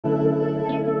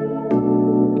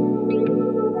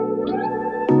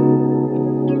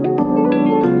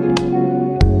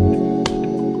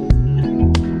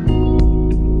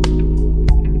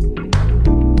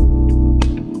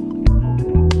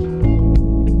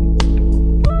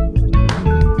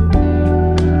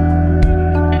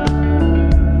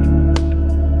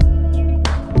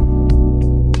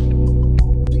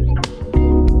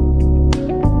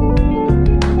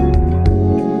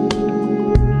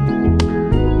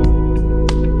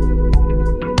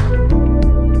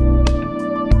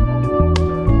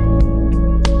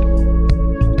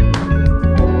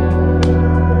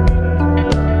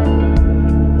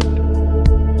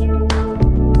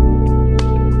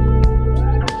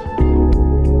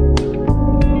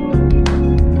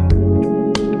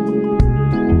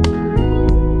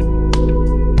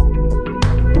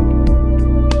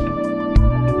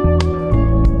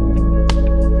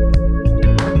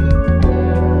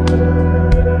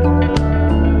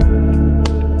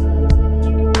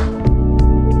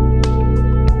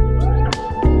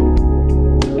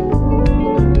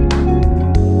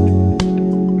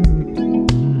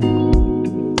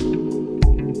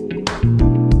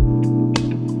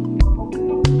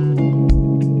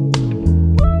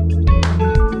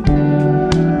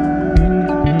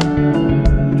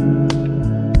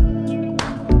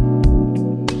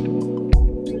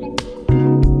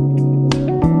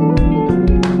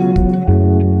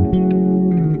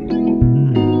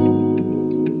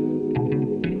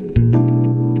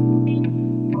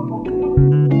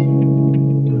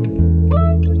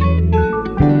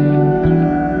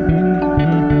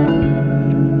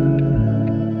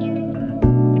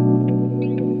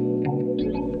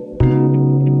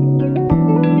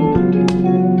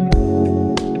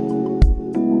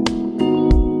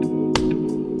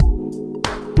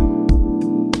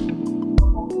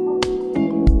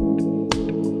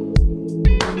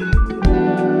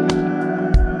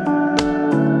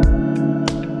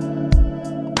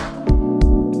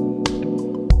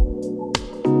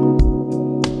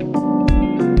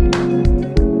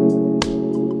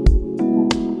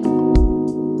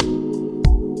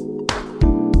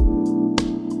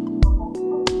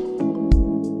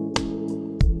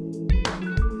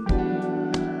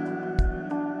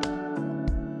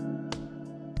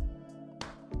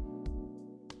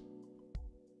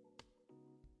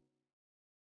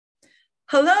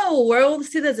Hello, world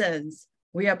citizens.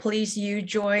 We are pleased you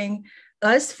join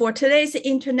us for today's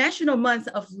International Month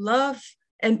of Love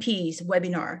and Peace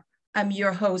webinar. I'm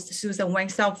your host, Susan Wang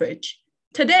Selfridge.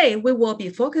 Today, we will be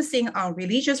focusing on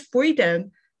religious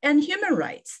freedom and human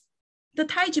rights, the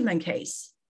Tai Ji Men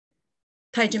case.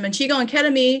 Tai Ji Men Qigong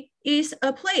Academy is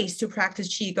a place to practice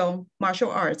Qigong,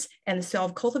 martial arts, and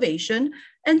self-cultivation,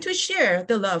 and to share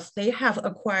the love they have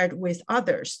acquired with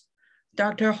others.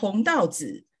 Dr. Hong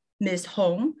Daozi, Ms.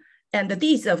 Hong, and the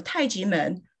dizi of Tai Ji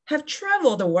Men have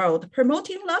traveled the world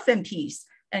promoting love and peace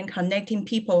and connecting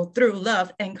people through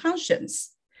love and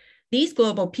conscience. These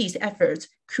global peace efforts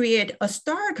create a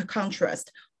stark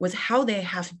contrast with how they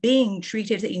have been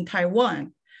treated in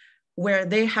Taiwan, where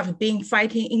they have been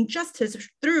fighting injustice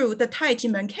through the Tai Ji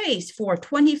Men case for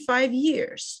 25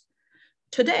 years.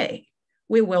 Today,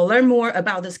 we will learn more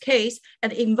about this case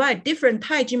and invite different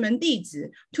Tai Ji Men dizi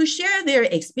to share their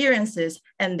experiences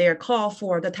and their call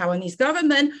for the Taiwanese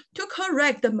government to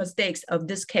correct the mistakes of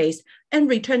this case and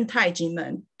return Tai Ji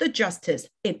Men the justice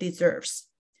it deserves.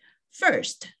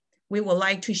 First, we would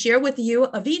like to share with you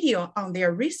a video on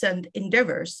their recent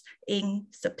endeavors in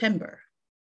September.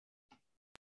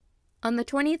 On the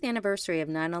 20th anniversary of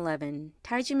 9/11,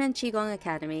 Tai Ji Men Qigong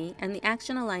Academy and the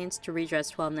Action Alliance to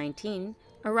Redress 1219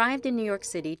 arrived in New York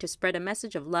City to spread a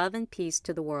message of love and peace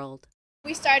to the world.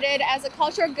 We started as a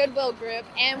cultural goodwill group,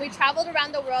 and we traveled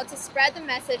around the world to spread the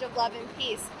message of love and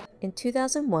peace. In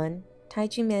 2001, Tai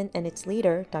Ji Men and its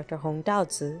leader, Dr. Hong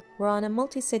Daozi, were on a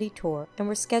multi-city tour and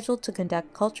were scheduled to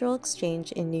conduct cultural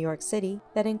exchange in New York City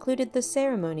that included the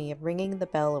ceremony of ringing the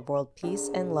bell of world peace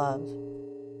and love.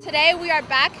 Today, we are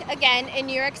back again in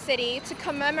New York City to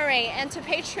commemorate and to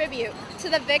pay tribute to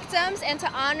the victims and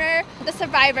to honor the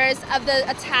survivors of the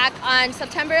attack on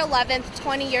September 11th,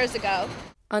 20 years ago.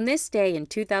 On this day in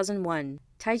 2001,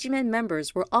 Tai Ji Men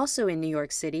members were also in New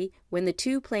York City when the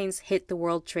two planes hit the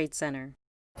World Trade Center.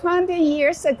 20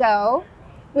 years ago,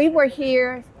 we were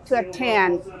here to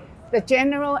attend the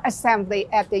General Assembly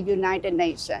at the United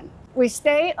Nations. We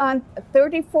stayed on the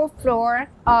 34th floor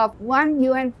of one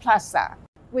UN Plaza.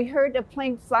 We heard the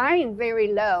plane flying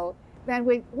very low. Then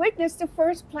we witnessed the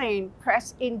first plane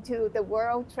crash into the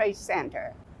World Trade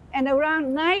Center. And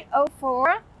around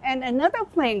 9:04, and another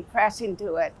plane crashed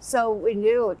into it. So we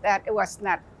knew that it was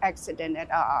not an accident at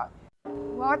all.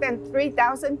 More than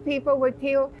 3,000 people were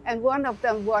killed, and one of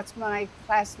them was my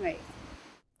classmate.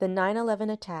 The 9/11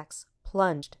 attacks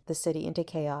plunged the city into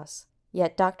chaos.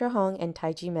 Yet Dr. Hong and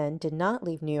Tai Ji Men did not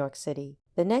leave New York City.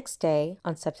 The next day,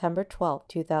 on September 12,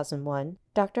 2001,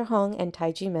 Dr. Hong and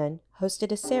Tai Ji Men hosted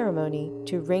a ceremony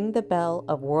to ring the bell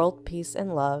of world peace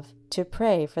and love to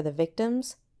pray for the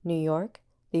victims, New York,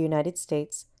 the United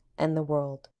States, and the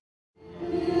world.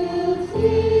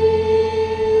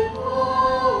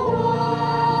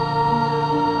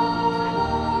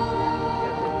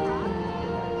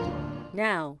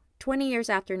 Now, 20 years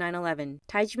after 9/11,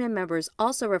 Tai Ji Men members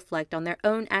also reflect on their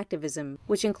own activism,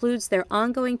 which includes their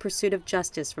ongoing pursuit of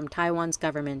justice from Taiwan's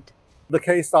government. The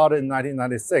case started in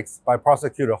 1996 by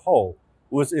Prosecutor Ho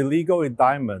with illegal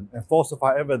indictment and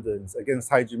falsified evidence against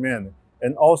Tai Ji Men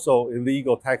and also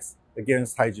illegal tax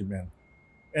against Tai Ji Men.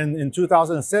 And in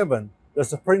 2007, the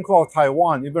Supreme Court of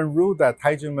Taiwan even ruled that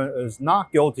Tai Ji Men is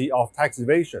not guilty of tax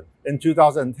evasion. In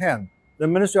 2010, the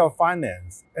Ministry of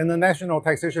Finance and the National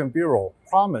Taxation Bureau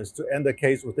promised to end the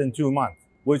case within 2 months,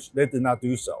 which they did not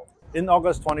do so. In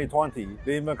August 2020,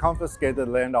 they even confiscated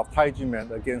land of Tai Ji Men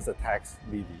against the tax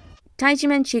levy. Tai Ji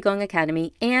Men Qigong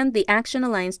Academy and the Action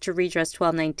Alliance to Redress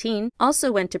 1219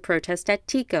 also went to protest at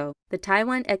TICO, the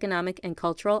Taiwan Economic and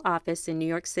Cultural Office in New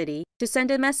York City, to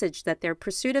send a message that their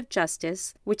pursuit of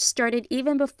justice, which started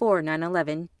even before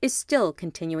 9/11, is still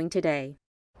continuing today.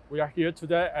 We are here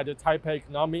today at the Taipei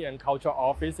Economic and Cultural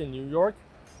Office in New York.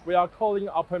 We are calling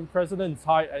upon President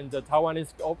Tsai and the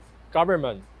Taiwanese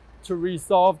government to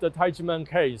resolve the Tai Ji Men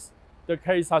case. The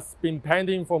case has been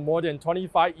pending for more than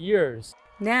 25 years.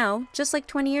 Now, just like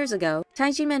 20 years ago,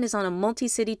 Tai Ji Men is on a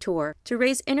multi-city tour to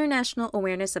raise international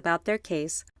awareness about their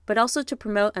case, but also to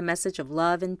promote a message of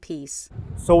love and peace.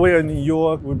 So we're in New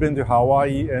York, we've been to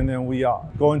Hawaii, and then we are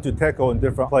going to TECO in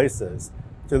different places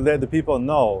to let the people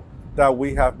know that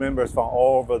we have members from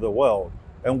all over the world,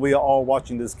 and we are all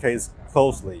watching this case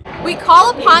closely. We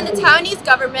call upon the Taiwanese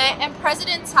government and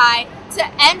President Tsai to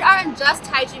end our unjust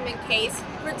Tai Ji Men case,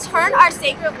 return our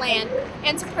sacred land,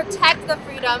 and to protect the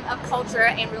freedom of culture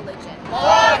and religion.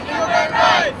 For human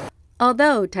rights!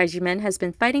 Although Tai Ji Men has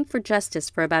been fighting for justice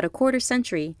for about a quarter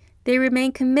century, they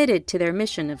remain committed to their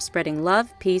mission of spreading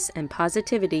love, peace, and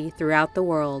positivity throughout the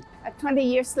world. 20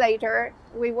 years later,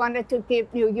 we wanted to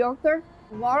give New Yorkers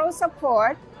moral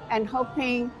support and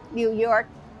hoping New York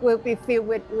will be filled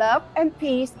with love and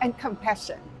peace and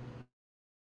compassion.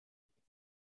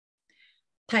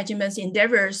 Tai Ji Men's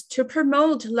endeavors to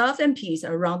promote love and peace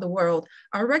around the world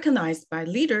are recognized by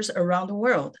leaders around the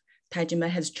world. Tai Ji Men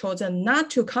has chosen not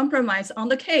to compromise on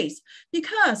the case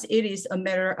because it is a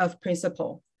matter of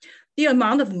principle. The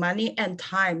amount of money and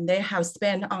time they have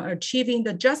spent on achieving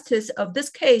the justice of this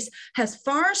case has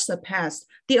far surpassed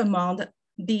the amount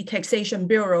the Taxation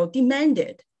Bureau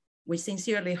demanded. We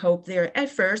sincerely hope their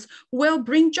efforts will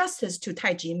bring justice to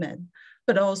Tai Ji Men,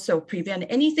 but also prevent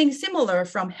anything similar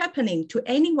from happening to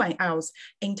anyone else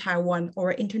in Taiwan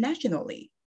or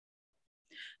internationally.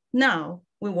 Now,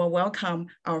 we will welcome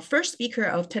our first speaker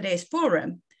of today's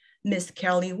forum, Ms.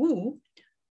 Kelly Wu.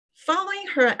 Following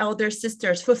her elder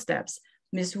sister's footsteps,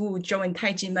 Ms. Wu joined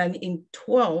Tai Ji Men in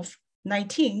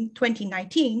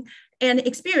 2019, and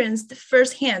experienced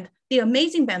firsthand the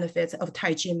amazing benefits of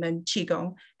Tai Ji Men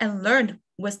Qigong and learned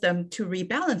wisdom to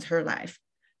rebalance her life.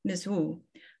 Ms. Wu,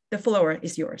 the floor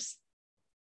is yours.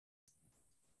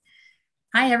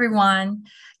 Hi, everyone.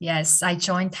 Yes, I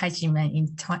joined Tai Ji Men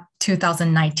in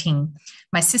 2019.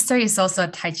 My sister is also a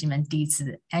Tai Ji Men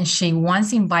dizi, and she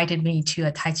once invited me to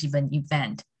a Tai Ji Men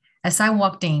event. As I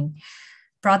walked in,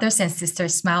 brothers and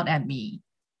sisters smiled at me.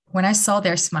 When I saw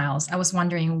their smiles, I was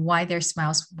wondering why their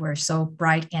smiles were so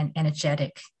bright and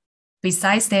energetic.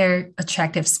 Besides their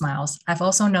attractive smiles, I've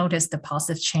also noticed the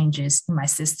positive changes in my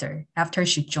sister after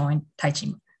she joined Tai Ji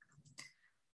Men.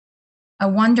 I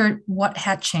wondered what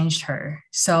had changed her,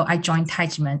 so I joined Tai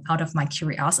Ji Men out of my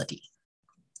curiosity.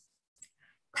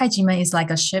 Tai Ji Men is like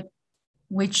a ship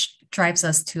which drives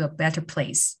us to a better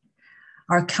place.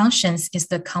 Our conscience is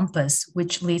the compass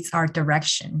which leads our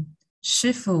direction.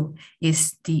 Shifu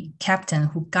is the captain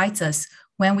who guides us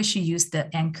when we should use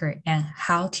the anchor and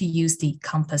how to use the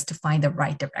compass to find the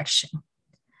right direction.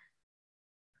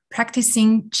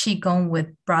 Practicing Qigong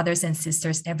with brothers and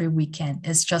sisters every weekend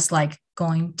is just like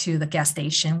going to the gas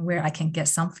station where I can get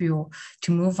some fuel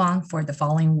to move on for the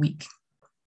following week.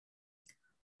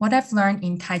 What I've learned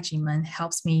in Tai Ji Men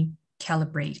helps me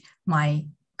calibrate my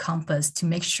compass to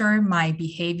make sure my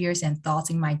behaviors and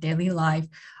thoughts in my daily life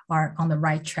are on the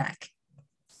right track.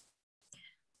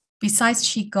 Besides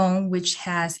Qigong, which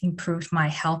has improved my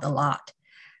health a lot,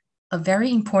 a very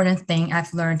important thing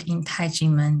I've learned in Tai Ji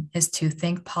Men is to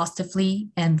think positively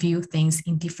and view things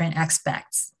in different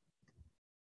aspects.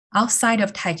 Outside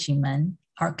of Tai Ji Men,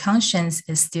 our conscience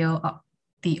is still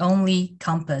the only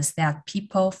compass that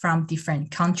people from different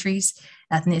countries,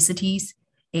 ethnicities,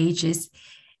 ages,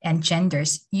 and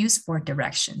genders use for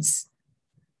directions.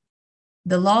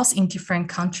 The laws in different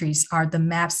countries are the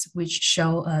maps which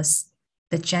show us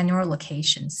the general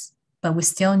locations, but we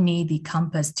still need the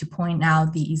compass to point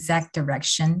out the exact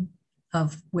direction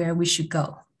of where we should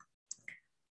go.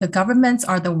 The governments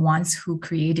are the ones who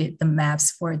created the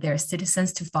maps for their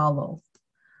citizens to follow.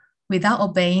 Without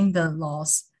obeying the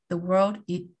laws, the world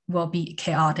will be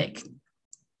chaotic.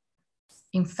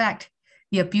 In fact,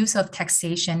 the abuse of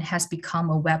taxation has become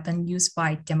a weapon used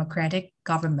by democratic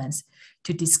governments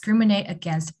to discriminate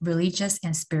against religious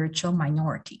and spiritual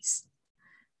minorities.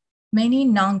 Many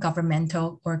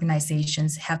non-governmental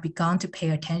organizations have begun to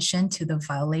pay attention to the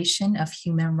violation of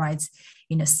human rights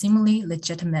in a seemingly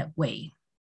legitimate way.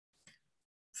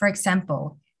 For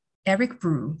example, Eric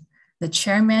Brew, the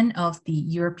chairman of the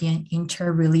European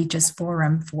Interreligious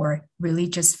Forum for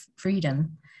Religious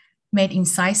Freedom, made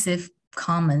incisive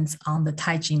comments on the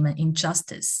Tai Ji Men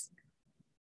injustice.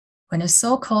 When a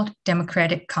so-called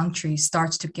democratic country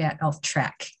starts to get off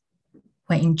track,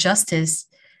 when injustice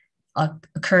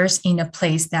occurs in a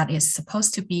place that is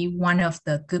supposed to be one of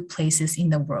the good places in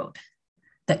the world,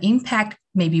 the impact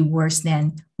may be worse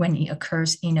than when it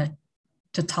occurs in a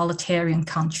totalitarian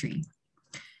country,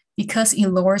 because it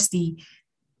lowers the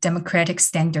democratic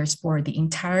standards for the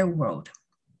entire world.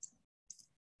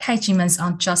 Tai Ji Men's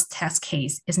unjust tax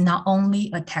case is not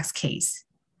only a tax case,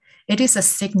 it is a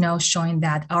signal showing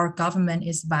that our government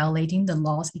is violating the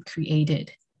laws it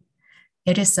created.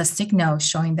 It is a signal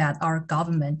showing that our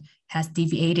government has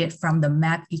deviated from the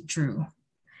map it drew.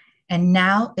 And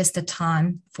now is the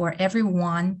time for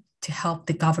everyone to help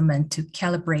the government to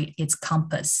calibrate its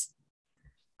compass.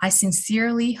 I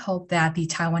sincerely hope that the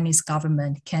Taiwanese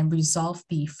government can resolve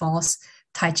the false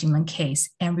Tai Ji Men case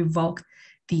and revoke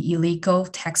the illegal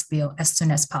tax bill as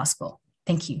soon as possible.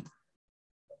 Thank you.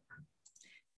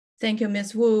 Thank you,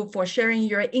 Ms. Wu, for sharing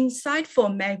your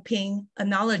insightful mapping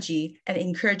analogy and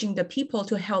encouraging the people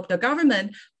to help the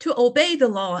government to obey the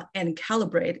law and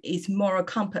calibrate its moral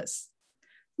compass.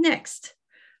 Next,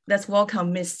 let's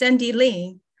welcome Ms. Sandy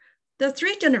Lin. The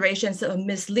three generations of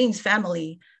Ms. Lin's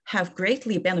family have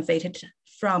greatly benefited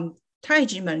from Tai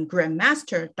Ji Men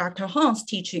Grandmaster Dr. Hong's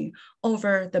teaching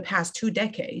over the past 2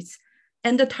 decades.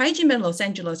 And the Tai Ji Men Los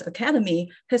Angeles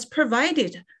Academy has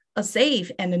provided a safe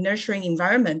and nurturing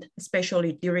environment,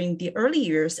 especially during the early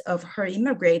years of her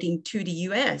immigrating to the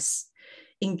US.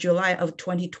 In July of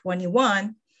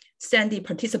 2021, Sandy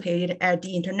participated at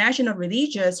the International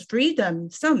Religious Freedom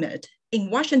Summit in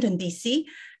Washington, D.C.,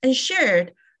 and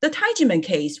shared the Tai Ji Men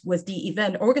case with the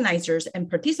event organizers and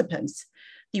participants.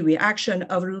 The reaction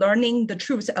of learning the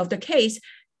truth of the case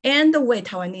and the way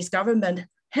Taiwanese government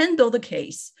handled the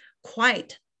case,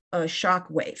 quite a shock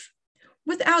wave.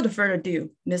 Without further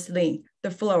ado, Ms. Lin,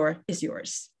 the floor is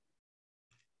yours.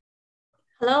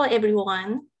 Hello,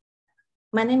 everyone.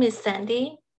 My name is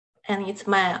Sandy, and it's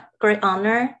my great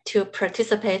honor to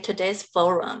participate in today's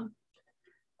forum.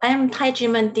 I am Tai Ji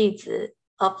Men dizi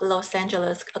of Los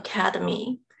Angeles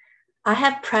Academy. I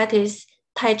have practiced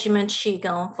Tai Ji Men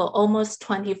Qigong for almost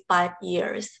 25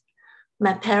 years.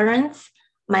 My parents,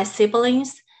 my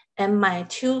siblings, and my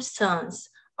 2 sons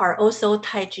are also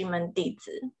Tai Ji Men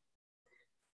dizi.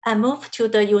 I moved to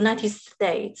the United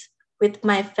States with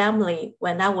my family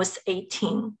when I was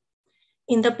 18.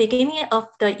 In the beginning of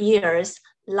the years,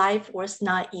 life was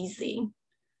not easy.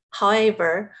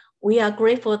 However, we are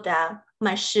grateful that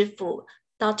my shifu,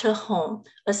 Dr. Hong,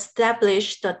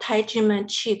 established the Tai Ji Men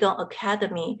Qigong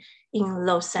Academy in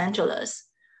Los Angeles,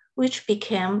 which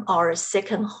became our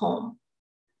second home.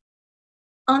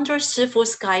 Under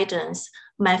Shifu's guidance,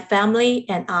 my family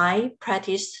and I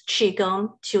practiced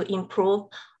Qigong to improve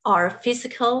our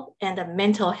physical and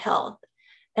mental health,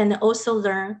 and also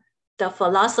learn the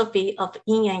philosophy of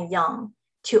yin and yang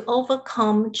to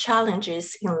overcome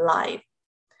challenges in life.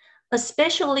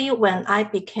 Especially when I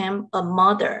became a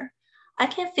mother, I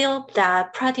can feel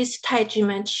that practice Tai Ji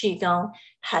Men Qigong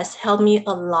has helped me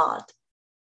a lot.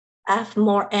 I have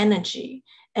more energy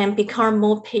and become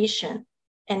more patient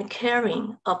and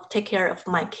caring of take care of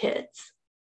my kids.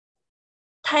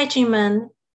 Tai Ji Men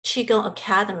Qigong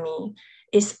Academy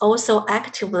is also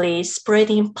actively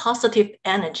spreading positive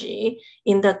energy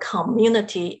in the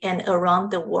community and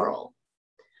around the world.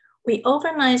 We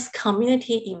organize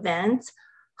community events,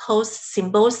 host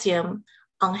symposium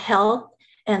on health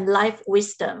and life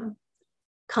wisdom,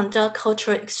 conduct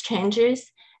cultural exchanges,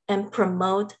 and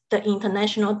promote the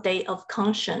International Day of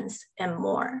Conscience and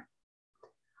more.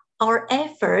 Our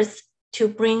efforts to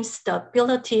bring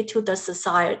stability to the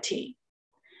society.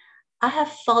 I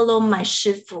have followed my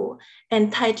shifu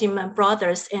and Tai Ji Men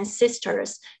brothers and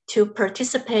sisters to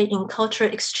participate in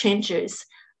cultural exchanges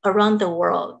around the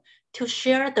world to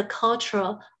share the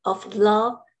culture of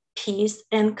love, peace,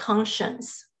 and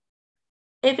conscience.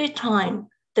 Every time,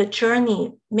 the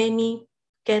journey made me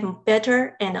get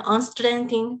better and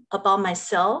understanding about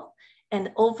myself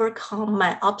and overcome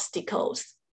my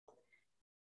obstacles.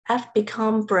 I've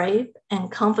become brave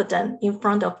and confident in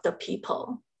front of the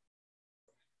people.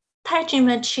 Tai Ji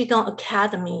Men Qigong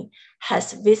Academy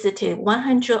has visited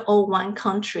 101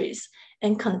 countries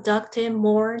and conducted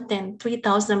more than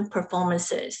 3,000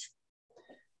 performances.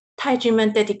 Tai Ji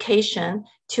Men dedication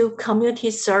to community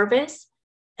service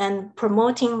and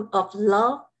promoting of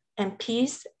love and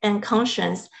peace and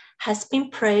conscience has been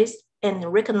praised and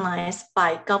recognized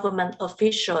by government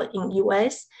officials in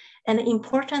US and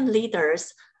important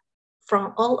leaders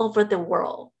from all over the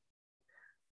world.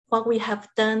 What we have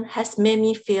done has made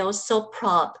me feel so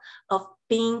proud of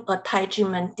being a Tai Ji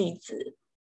Men dizi.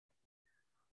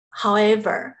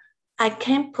 However, I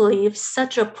can't believe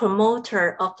such a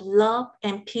promoter of love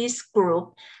and peace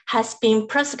group has been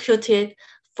persecuted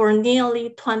for nearly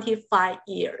 25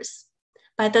 years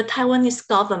by the Taiwanese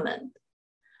government.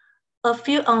 A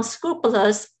few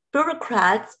unscrupulous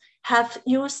bureaucrats have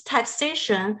used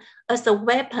taxation as a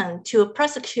weapon to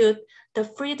persecute the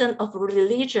freedom of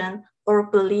religion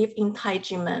or belief in Tai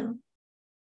Ji Men.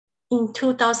 In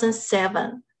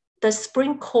 2007, the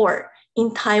Supreme Court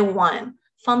in Taiwan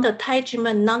found the Tai Ji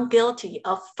Men not guilty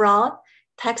of fraud,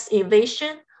 tax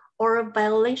evasion, or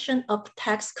violation of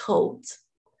tax codes.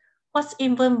 What's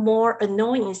even more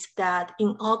annoying is that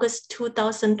in August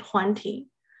 2020,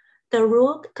 the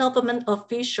rural government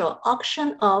official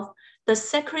auctioned off the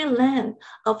sacred land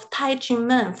of Tai Ji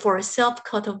Men for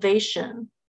self-cultivation.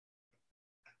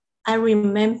 I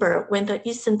remember when the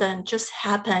incident just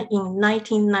happened in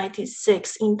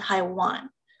 1996 in Taiwan.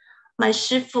 My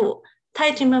shifu,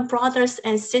 Tai Ji Men brothers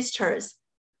and sisters,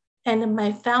 and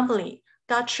my family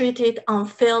got treated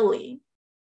unfairly.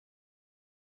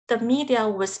 The media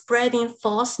was spreading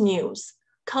false news,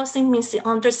 causing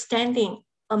misunderstanding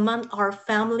among our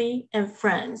family and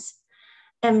friends,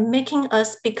 and making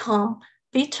us become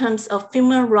victims of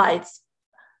human rights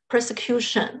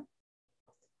persecution.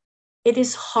 It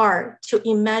is hard to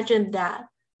imagine that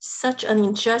such an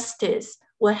injustice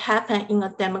will happen in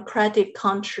a democratic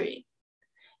country.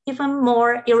 Even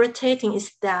more irritating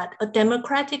is that a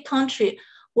democratic country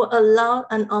will allow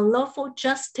an unlawful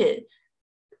justice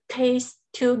case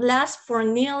to last for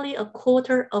nearly a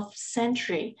quarter of a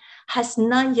century has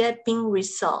not yet been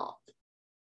resolved.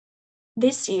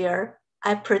 This year,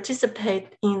 I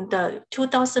participated in the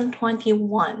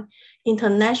 2021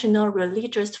 International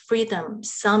Religious Freedom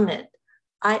Summit,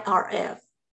 IRF,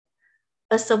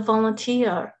 as a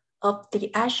volunteer of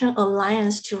the Action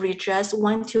Alliance to Redress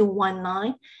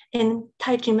 1219 and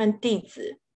Tai Ji Men dizi.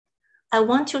 I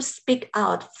want to speak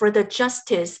out for the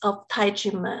justice of Tai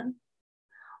Ji Men.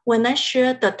 When I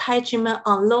shared the Tai Ji Men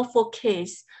unlawful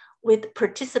case with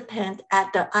participants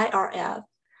at the IRF,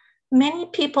 many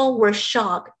people were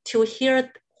shocked to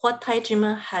hear what Tai Ji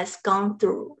Men has gone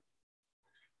through.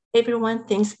 Everyone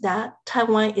thinks that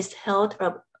Taiwan is held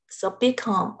as a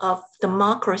beacon of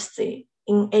democracy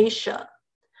in Asia.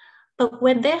 But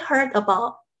when they heard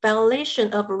about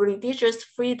violation of religious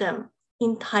freedom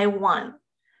in Taiwan,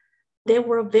 they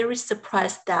were very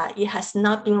surprised that it has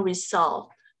not been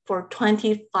resolved for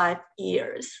 25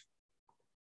 years.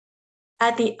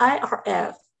 At the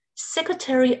IRF,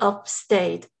 Secretary of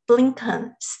State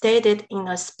Blinken stated in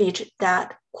a speech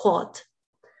that, quote,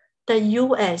 "The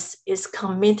US is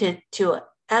committed to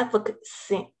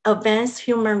advance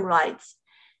human rights,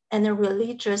 and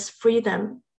religious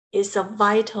freedom is a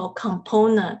vital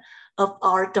component of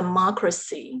our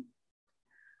democracy.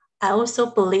 I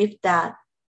also believe that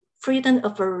freedom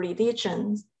of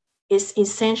religion is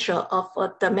essential of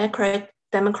a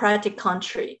democratic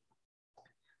country.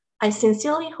 I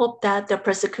sincerely hope that the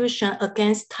persecution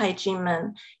against Tai Ji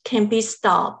Men can be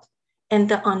stopped and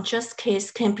the unjust case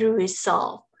can be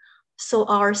resolved, so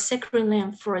our sacred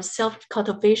land for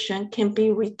self-cultivation can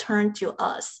be returned to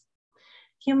us.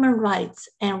 Human rights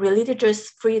and religious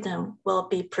freedom will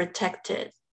be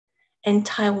protected, and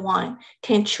Taiwan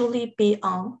can truly be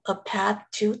on a path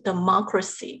to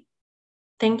democracy."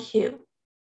 Thank you.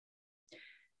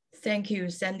 Thank you,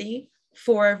 Sandy,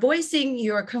 for voicing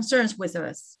your concerns with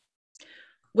us.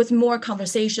 With more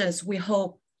conversations, we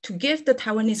hope to give the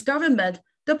Taiwanese government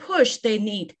the push they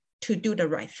need to do the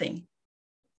right thing.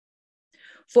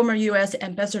 Former US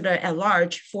Ambassador at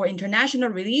Large for International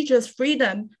Religious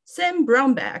Freedom, Sam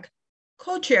Brownback,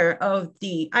 co-chair of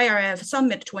the IRF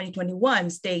Summit 2021,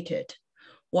 stated,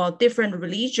 "While different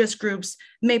religious groups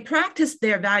may practice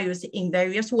their values in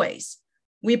various ways,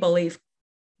 we believe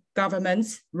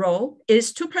government's role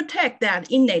is to protect that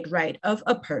innate right of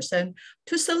a person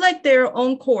to select their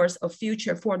own course of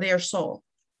future for their soul.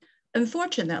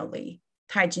 Unfortunately,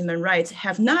 Tai Ji Men rights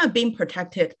have not been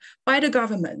protected by the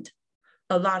government.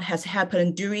 A lot has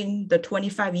happened during the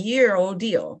 25-year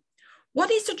ordeal.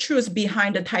 What is the truth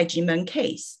behind the Tai Ji Men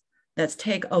case? Let's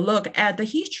take a look at the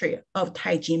history of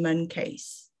Tai Ji Men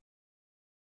case.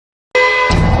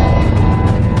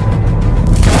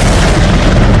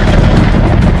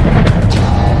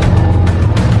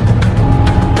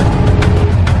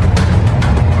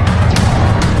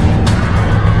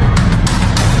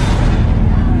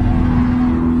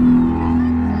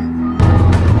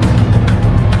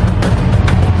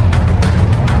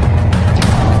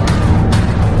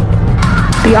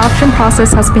 The auction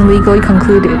process has been legally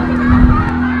concluded.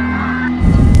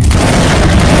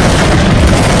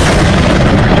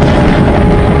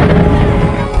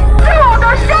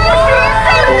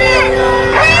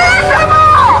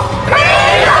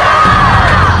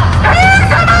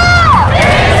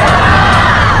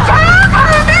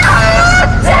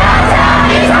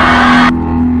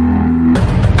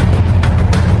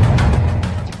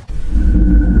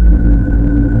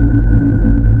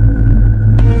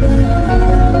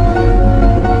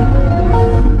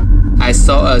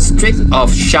 A streak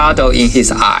of shadow in his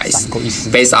eyes.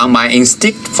 Based on my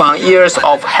instinct from years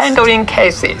of handling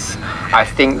cases, I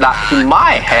think that he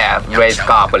might have raised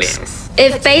goblins.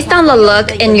 If based on the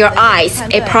look in your eyes,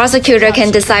 a prosecutor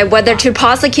can decide whether to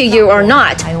prosecute you or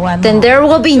not, then there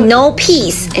will be no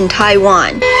peace in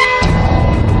Taiwan.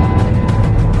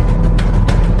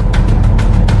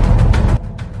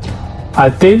 I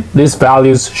think these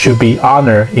values should be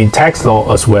honored in tax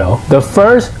law as well. The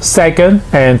first, second,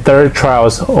 and third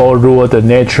trials all rule the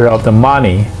nature of the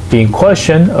money being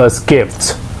questioned as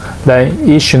gifts. Then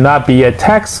it should not be a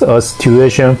tax as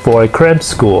tuition for a cram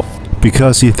school.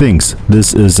 Because he thinks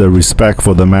this is a respect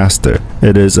for the master,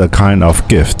 it is a kind of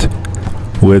gift,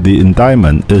 where the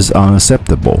indictment is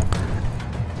unacceptable.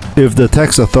 If the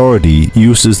tax authority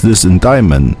uses this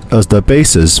indictment as the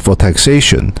basis for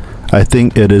taxation, I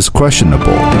think it is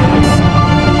questionable.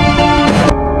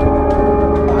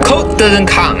 doesn't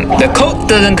count. The code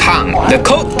doesn't count. The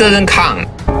code doesn't count.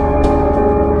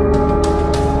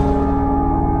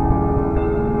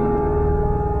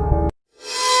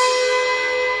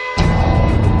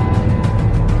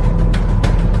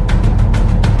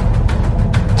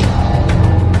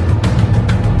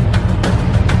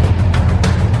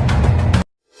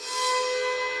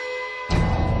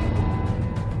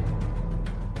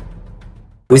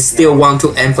 We still want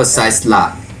to emphasize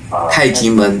that Tai Ji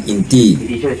Men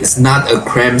indeed is not a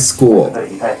cram school.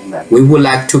 We would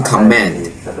like to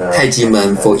commend Tai Ji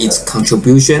Men for its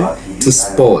contribution to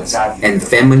sports and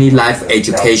family life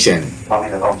education.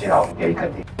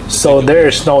 So there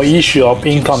is no issue of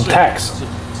income tax.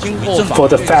 For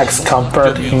the facts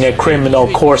confirmed in a criminal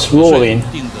court ruling,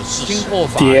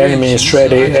 the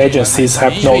administrative agencies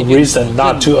have no reason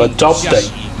not to adopt them.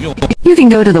 You can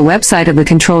go to the website of the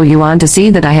Control Yuan to see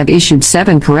that I have issued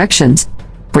 7 corrections.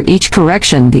 For each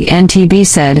correction, the NTB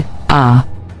said,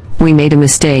 we made a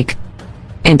mistake.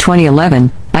 In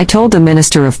 2011, I told the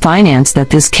Minister of Finance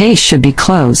that this case should be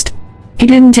closed. He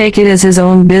didn't take it as his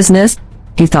own business.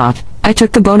 He thought, I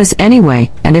took the bonus anyway,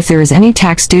 and if there is any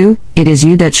tax due, it is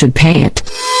you that should pay it.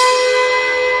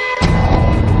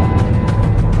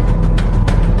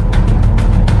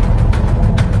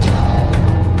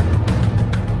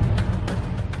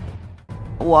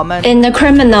 In the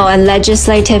criminal and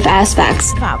legislative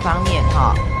aspects,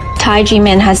 Tai Ji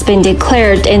Men has been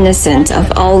declared innocent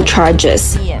of all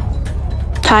charges.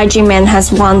 Tai Ji Men has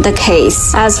won the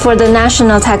case. As for the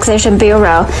National Taxation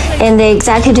Bureau in the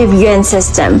Executive Yuan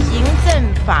system,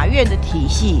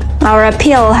 our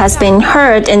appeal has been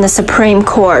heard in the Supreme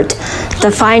Court.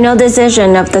 The final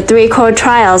decision of the 3 court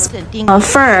trials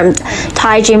confirmed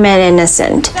Tai Ji Men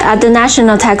innocent. At the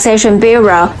National Taxation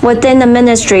Bureau, within the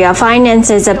Ministry of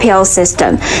Finance's appeal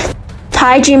system,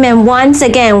 Tai Ji Men once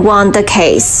again won the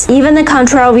case. Even the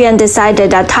Control Yuan decided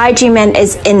that Tai Ji Men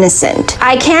is innocent.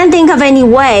 I can't think of any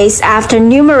ways after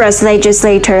numerous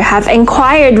legislators have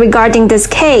inquired regarding this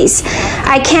case.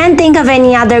 I can't think of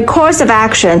any other course of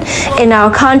action in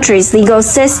our country's legal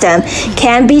system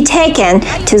can be taken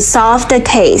to solve the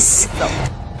case.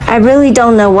 I really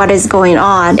don't know what is going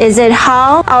on. Is it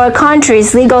how our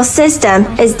country's legal system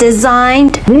is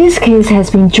designed? This case has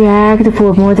been dragged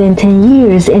for more than 10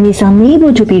 years and is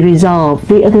unable to be resolved.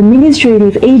 The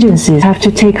administrative agencies have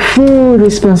to take full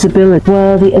responsibility,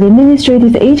 while the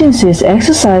administrative agencies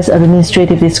exercise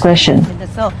administrative discretion.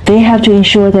 They have to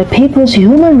ensure that people's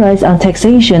human rights on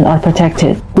taxation are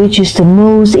protected, which is the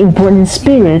most important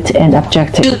spirit and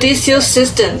objective. The judicial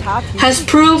system has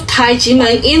proved Tai Ji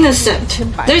Men innocent.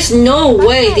 There's no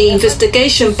way the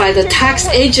investigation by the tax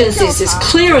agencies is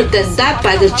clearer than that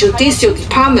by the judicial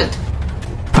department.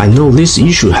 I know this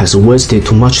issue has wasted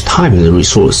too much time and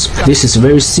resource. This is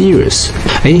very serious,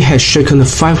 and it has shaken the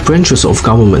 5 branches of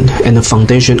government and the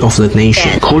foundation of the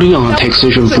nation. Calling on the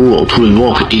Taxation Bureau to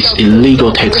revoke its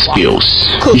illegal tax bills.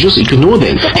 You just ignore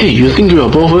them. Hey, you think you're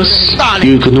above us?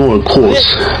 You ignore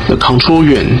courts, the Control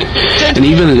Yuan, and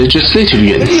even the Legislative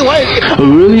Yuan.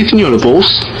 You really think you're the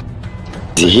boss?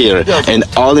 Here, and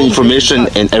all the information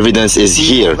and evidence is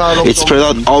here. It's spread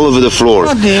out all over the floor,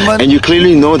 and you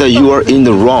clearly know that you are in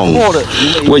the wrong.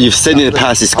 What you've said in the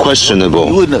past is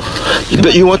questionable,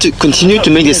 but you want to continue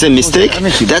to make the same mistake?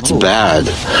 That's bad.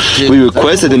 We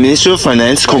request that the Ministry of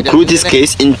Finance conclude this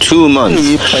case in 2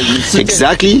 months.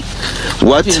 Exactly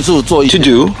what to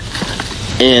do,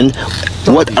 and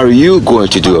what are you going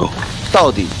to do?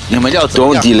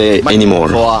 Don't delay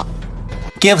anymore.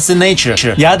 Gifts in nature.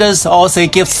 The others all say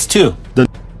gifts too.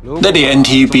 Let the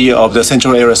NTB of the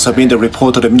Central Area submit the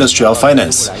report to the Ministry of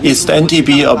Finance. It's the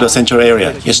NTB of the Central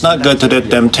Area. It's not good to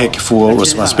let them take full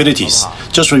responsibilities.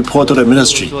 Just report to the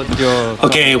Ministry.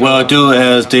 Okay, we'll do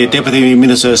as the Deputy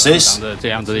Minister says.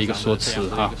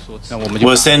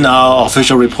 We'll send our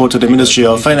official report to the Ministry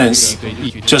of Finance.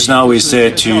 Just now we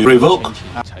said to revoke.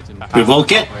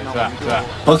 Revoke it?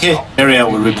 Okay, area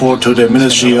will report to the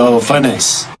Ministry of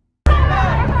Finance.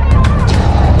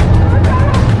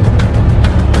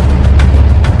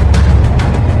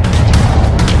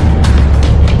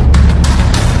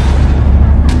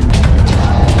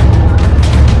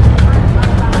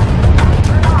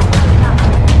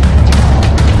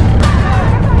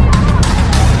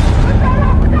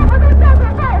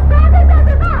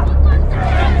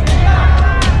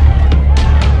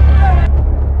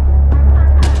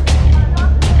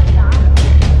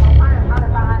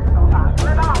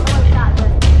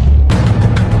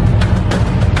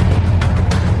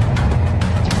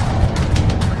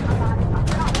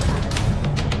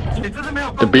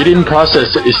 The bidding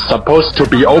process is supposed to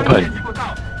be open.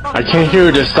 I can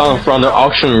hear the sound from the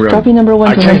auction room. Copy number 1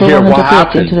 I to can number hear 100 what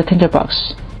happened. into the tender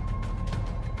box.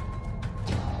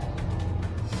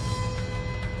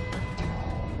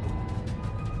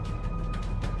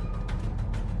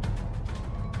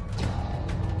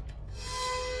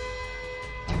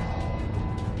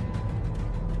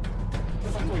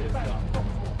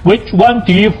 Which one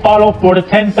do you follow for the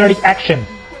 1030 action?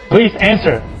 Please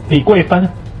answer. Li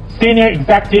Guifeng, Senior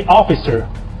Executive Officer.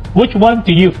 Which one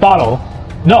do you follow?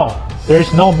 No, there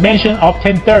is no mention of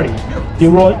 1030. You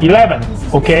wrote 11,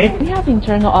 okay? We have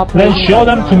internal operations. Then show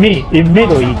them to me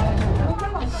immediately.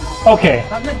 Okay,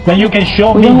 then you can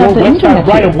show me your website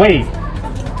right away.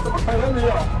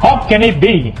 How can it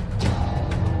be?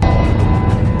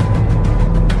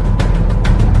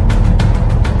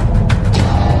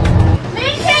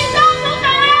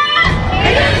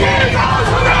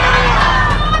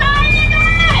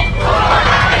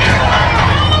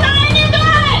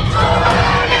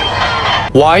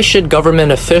 Why should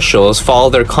government officials follow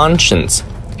their conscience?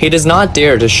 He does not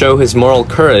dare to show his moral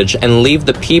courage and leave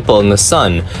the people in the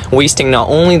sun, wasting not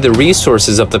only the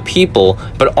resources of the people,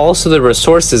 but also the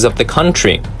resources of the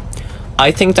country.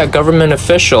 I think that government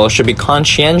officials should be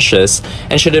conscientious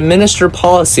and should administer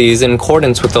policies in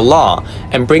accordance with the law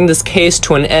and bring this case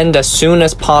to an end as soon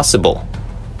as possible.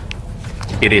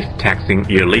 It is taxing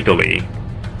illegally.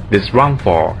 This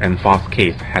wrongful and false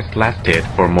case has lasted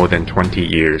for more than 20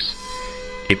 years.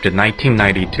 If the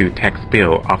 1992 tax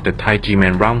bill of the Tai Ji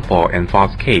Men wrongful and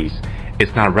false case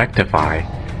is not rectified,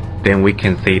 then we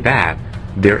can say that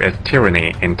there is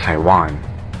tyranny in Taiwan.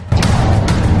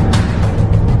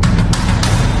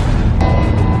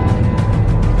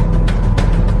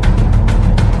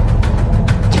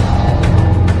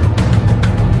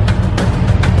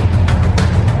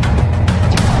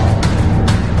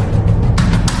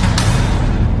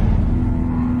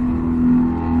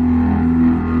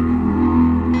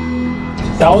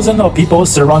 Thousands of people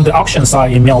surround the auction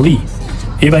site in Miaoli.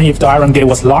 Even if the iron gate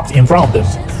was locked in front of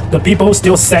them, the people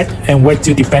still sat and wait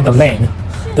to defend the land.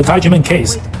 The Tai Ji Men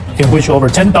case, in which over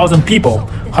 10,000 people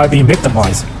have been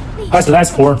victimized, has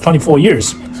lasted for 24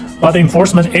 years, but the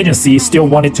enforcement agency still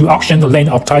wanted to auction the land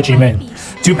of Tai Ji Men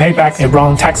to pay back a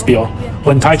wrong tax bill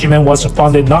when Tai Ji Men was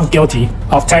found not guilty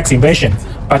of tax evasion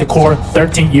by the court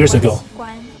 13 years ago.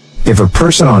 If a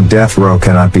person on death row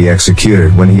cannot be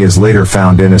executed when he is later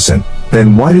found innocent,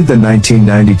 then why did the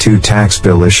 1992 tax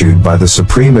bill issued by the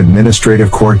Supreme Administrative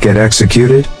Court get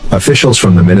executed? Officials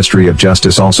from the Ministry of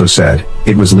Justice also said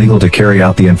it was legal to carry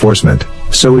out the enforcement.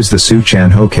 So is the Su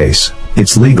Chan-ho case.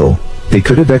 It's legal. They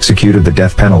could have executed the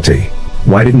death penalty.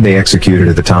 Why didn't they execute it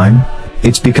at the time?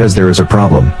 It's because there is a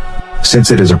problem.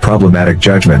 Since it is a problematic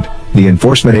judgment, the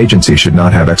enforcement agency should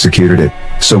not have executed it.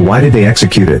 So why did they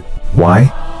execute it?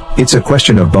 Why? It's a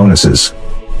question of bonuses.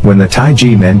 When the Tai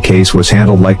Ji Men case was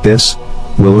handled like this,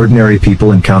 will ordinary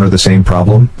people encounter the same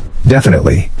problem?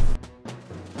 Definitely.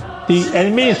 The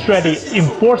Administrative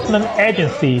Enforcement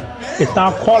Agency is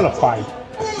not qualified.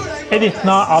 It is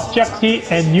not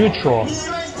objective and neutral,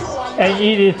 and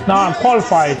it is not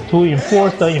qualified to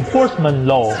enforce the enforcement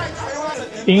law.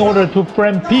 In order to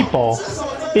frame people,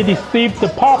 it deceived the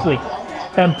public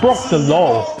and broke the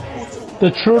law. The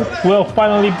truth will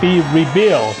finally be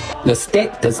revealed. The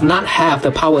state does not have the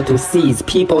power to seize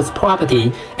people's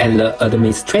property, and the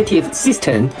administrative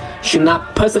system should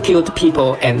not persecute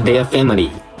people and their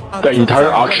family. The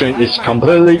entire auction is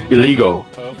completely illegal,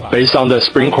 based on the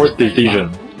Supreme Court's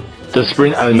decision, the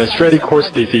Supreme Administrative Court's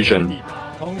decision,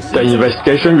 the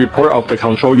investigation report of the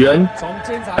Control Yuan,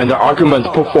 and the arguments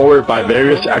put forward by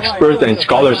various experts and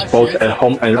scholars both at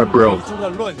home and abroad.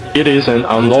 It is an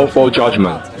unlawful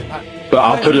judgment. But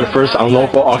after the first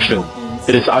unlawful auction,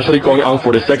 it is actually going on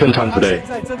for the second time today.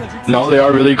 Now they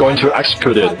are really going to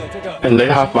execute it, and they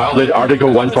have violated Article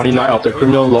 129 of the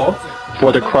criminal law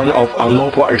for the crime of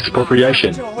unlawful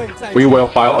expropriation. We will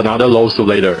file another lawsuit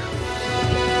later.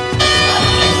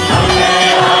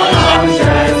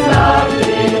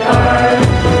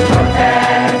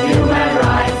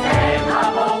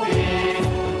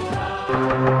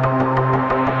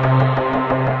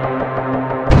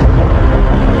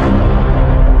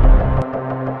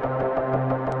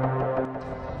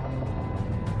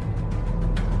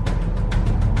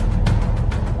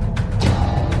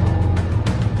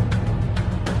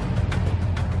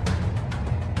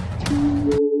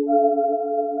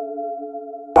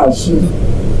大事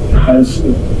还是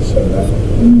什么？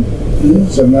你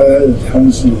怎么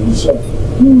同时一算？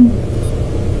对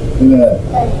不对？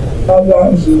他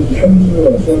当时通知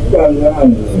我说办这案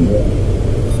子的时候，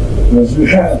我是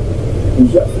看，我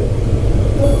说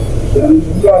人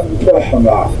不让你做好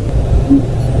吧？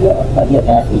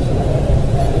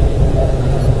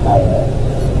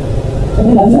怎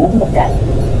么能这么干？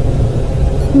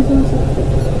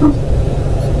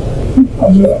他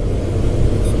说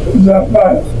就这样办，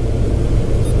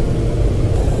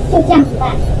就这样子办。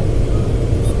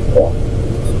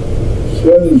所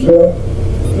以说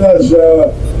那时候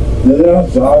人家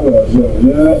找我的时候，人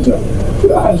家讲这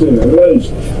还是有问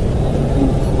题。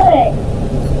对。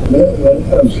没有人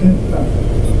要听啊。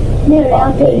没有人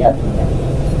要听。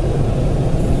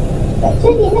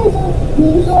所以你那个时候，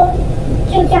您说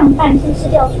就这样办，是市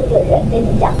调处的人跟你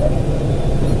讲的，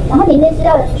然后里面资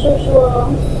料人说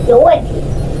有问题，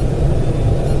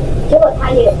结果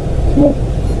他也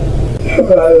后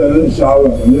来有人找我，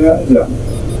人家讲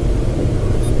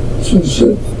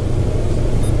是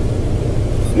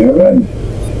没问题，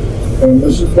我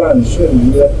们是办顺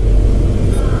利。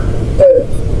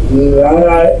原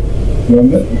来我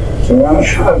们怎么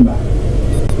看嘛？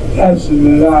但是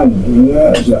呢，让你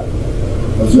人家讲。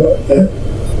我说，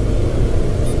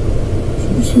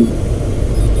就是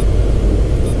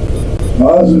告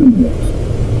诉你，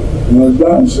我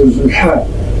当时去看，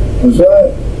我说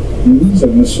你们怎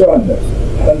么算的？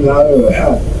他拿给我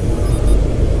看，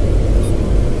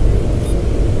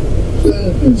这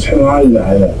你从哪里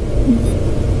来的？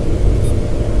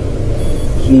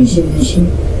你是不是？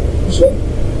我说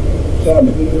这样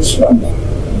不能算吧？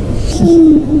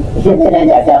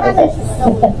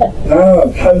然后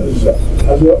他就说。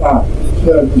他说啊，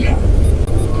这不谈，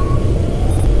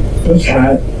不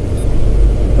谈，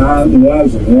啊，你要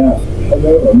怎么样？他说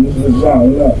我们是这样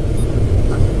的。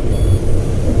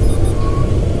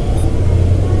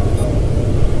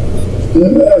你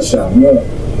不要想了，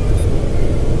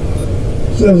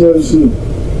这就是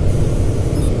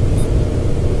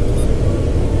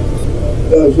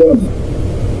要说嘛，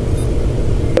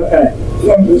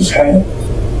要不谈，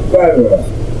怪我，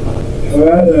台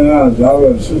湾人啊，找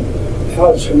我是。他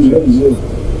纯粹是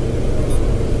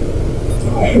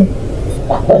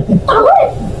打混，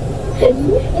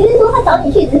你是说他找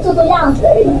你去只是做样子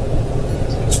而已？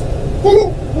就是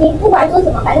你不管说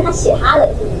什么，反正他写他的，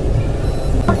是不是？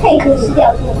他配合市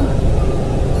调处吗？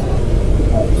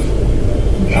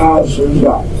他执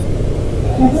法，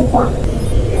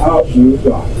他执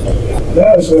法。那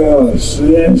时候10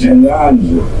年前的案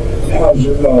子，他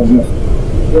知道是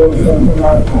都分开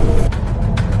看。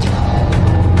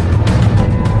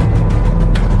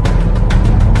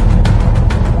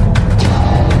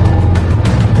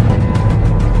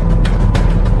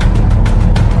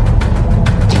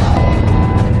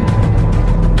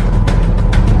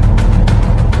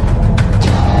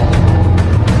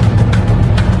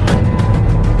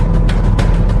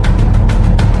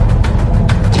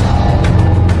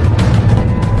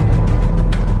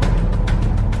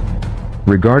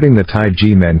Regarding the Tai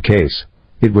Ji Men case,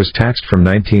 it was taxed from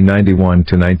 1991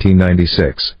 to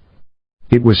 1996.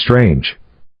 It was strange.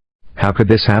 How could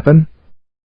this happen?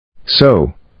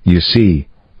 So, you see,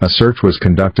 a search was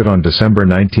conducted on December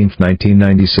 19,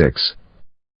 1996.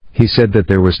 He said that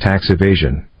there was tax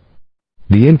evasion.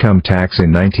 The income tax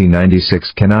in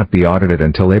 1996 cannot be audited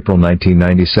until April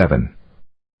 1997.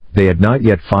 They had not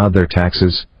yet filed their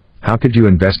taxes. How could you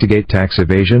investigate tax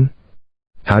evasion?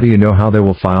 How do you know how they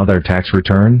will file their tax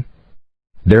return?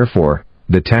 Therefore,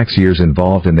 the tax years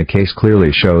involved in the case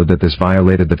clearly showed that this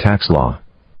violated the tax law.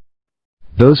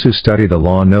 Those who study the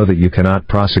law know that you cannot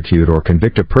prosecute or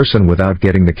convict a person without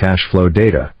getting the cash flow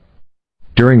data.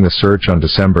 During the search on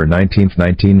December 19,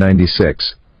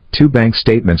 1996, 2 bank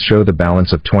statements show the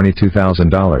balance of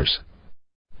 $22,000.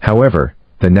 However,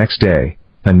 the next day,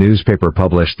 a newspaper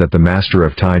published that the master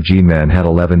of Tai Ji Men had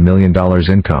 $11 million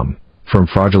income from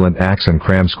fraudulent acts and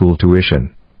cram school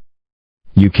tuition.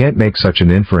 You can't make such an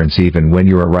inference even when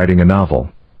you are writing a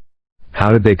novel.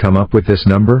 How did they come up with this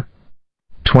number?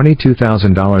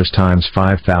 $22,000 times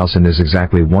 5,000 is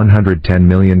exactly $110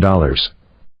 million.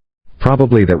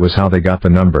 Probably that was how they got the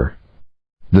number.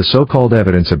 The so-called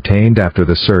evidence obtained after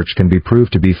the search can be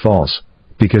proved to be false,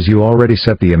 because you already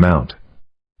set the amount.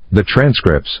 The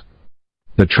transcripts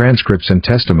and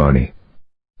testimony.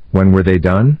 When were they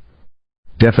done?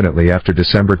 Definitely after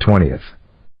December 20th.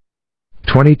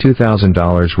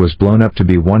 $22,000 was blown up to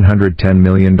be $110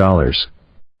 million.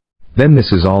 Then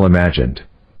this is all imagined.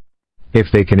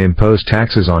 If they can impose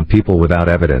taxes on people without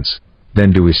evidence,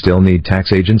 then do we still need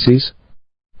tax agencies?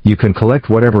 You can collect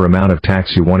whatever amount of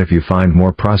tax you want if you find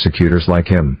more prosecutors like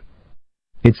him.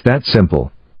 It's that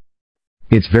simple.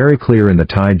 It's very clear in the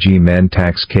Tai Ji Men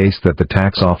tax case that the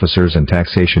tax officers and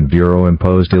Taxation Bureau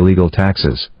imposed illegal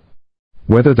taxes.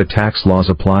 Whether the tax laws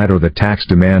applied or the tax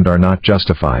demand are not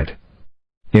justified.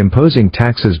 Imposing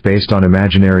taxes based on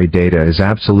imaginary data is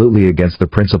absolutely against the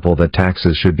principle that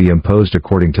taxes should be imposed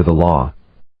according to the law.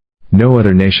 No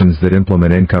other nations that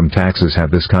implement income taxes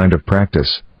have this kind of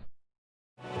practice.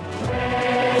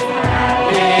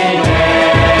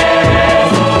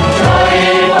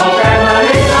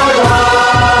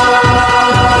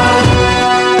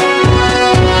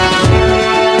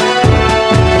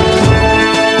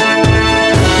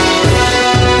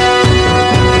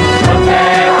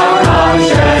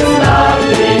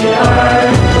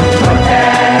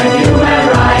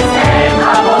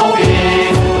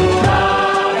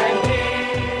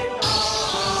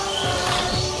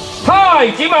太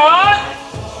极门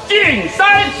进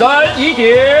三审疑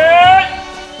点，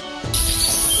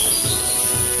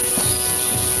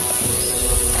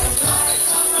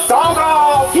昭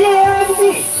告天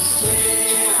地，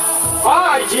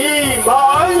太极门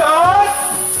人，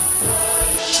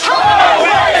捍卫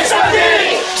圣地，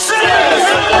誓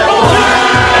死不屈。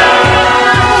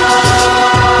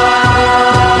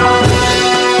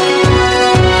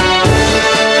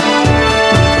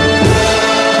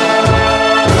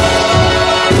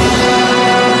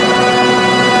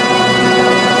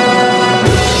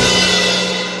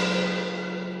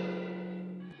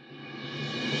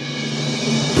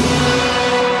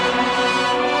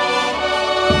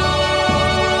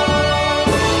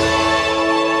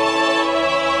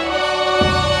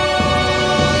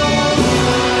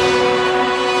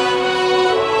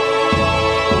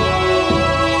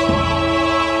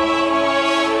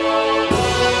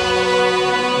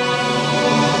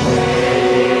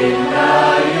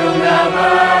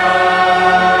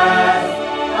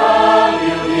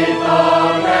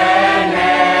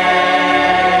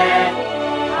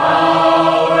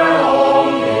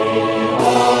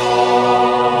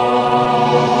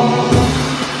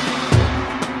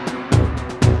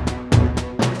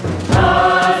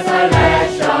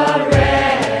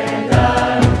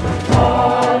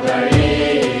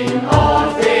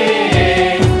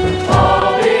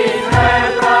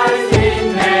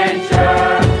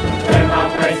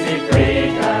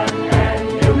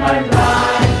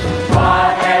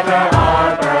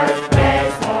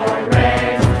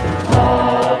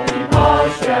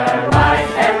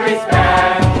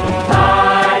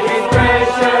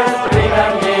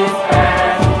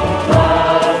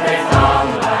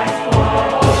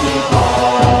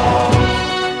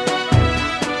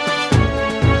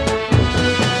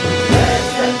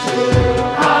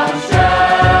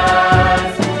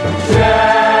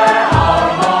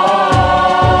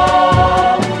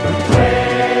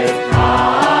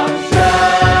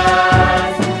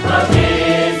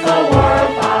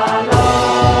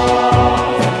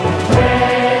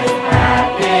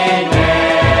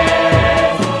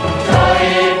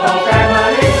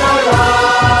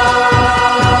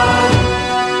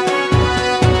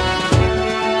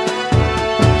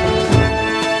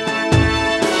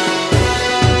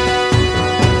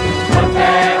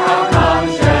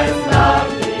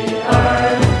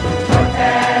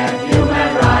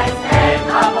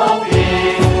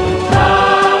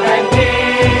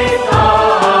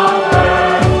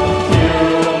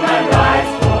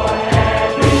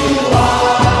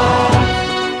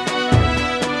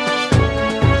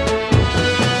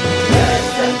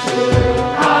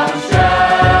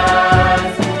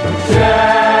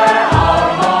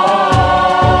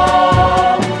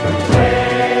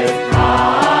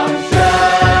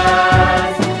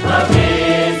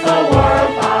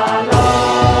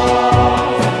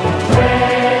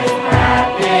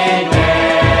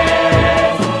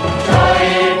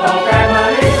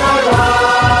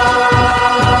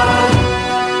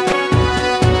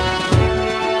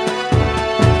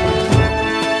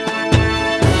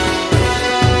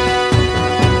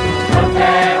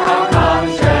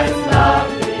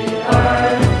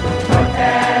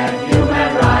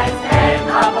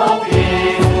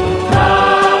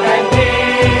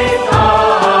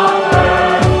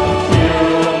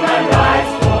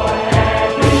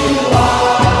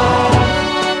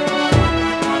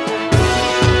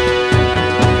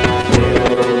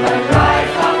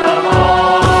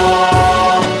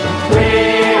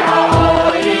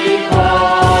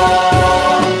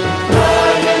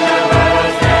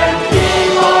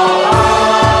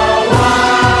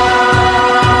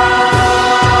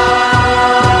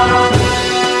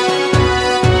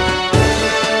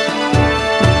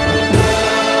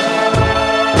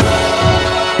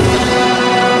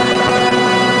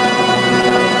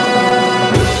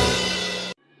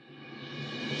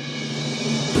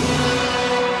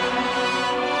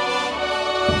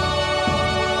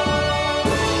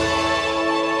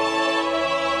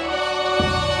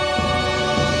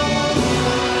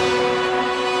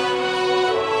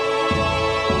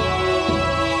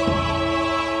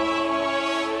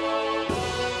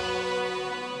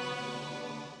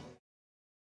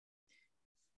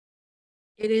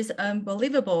It is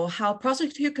unbelievable how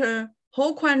Prosecutor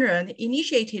Ho Kwan-ren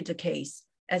initiated the case.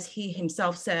 As he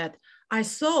himself said, I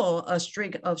saw a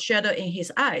streak of shadow in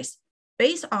his eyes.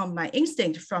 Based on my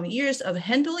instinct from years of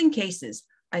handling cases,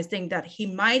 I think that he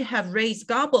might have raised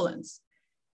goblins.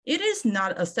 It is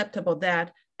not acceptable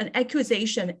that an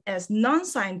accusation as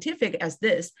non-scientific as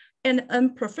this and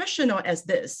unprofessional as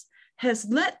this has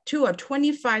led to a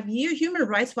 25-year human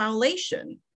rights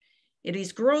violation. It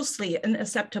is grossly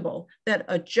unacceptable that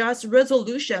a just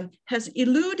resolution has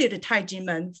eluded Tai Ji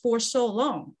Men for so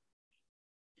long.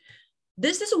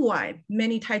 This is why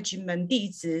many Tai Ji Men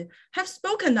dizi have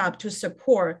spoken up to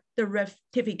support the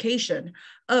rectification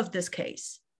of this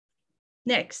case.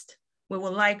 Next, we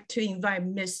would like to invite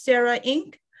Ms. Sarah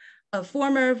Ng, a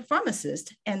former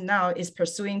pharmacist and now is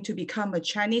pursuing to become a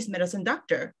Chinese medicine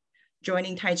doctor.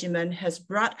 Joining Tai Ji Men has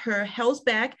brought her health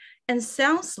back and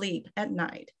sound sleep at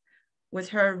night. With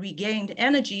her regained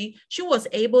energy, she was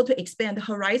able to expand the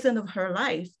horizon of her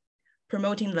life,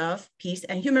 promoting love, peace,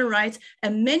 and human rights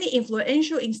at many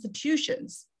influential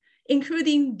institutions,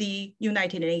 including the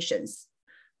United Nations.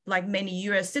 Like many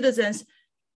US citizens,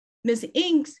 Ms.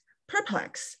 Ng's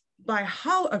perplexed by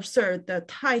how absurd the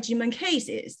Tai Ji Men case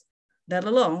is, let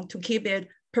alone to keep it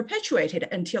perpetuated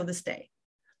until this day.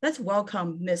 Let's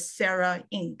welcome Ms. Sarah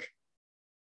Ng.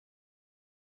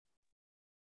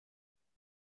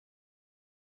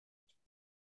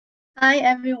 Hi,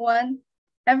 everyone.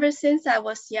 Ever since I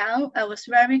was young, I was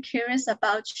very curious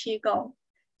about Qigong.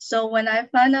 So when I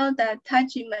found out that Tai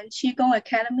Ji Men Qigong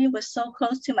Academy was so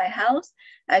close to my house,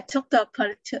 I took the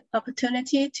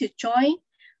opportunity to join,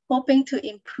 hoping to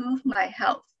improve my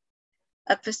health.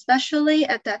 Especially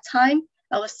at that time,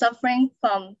 I was suffering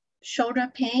from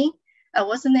shoulder pain. I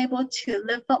wasn't able to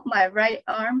lift up my right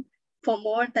arm for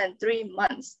more than 3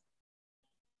 months.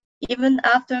 Even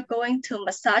after going to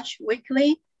massage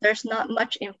weekly, there's not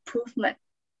much improvement.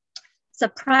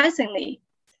 Surprisingly,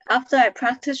 after I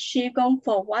practiced Qigong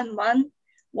for 1 month,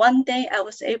 one day I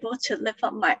was able to lift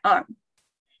up my arm.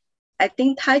 I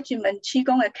think Tai Ji Men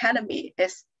Qigong Academy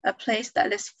is a place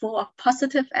that is full of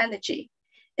positive energy.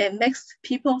 It makes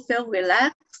people feel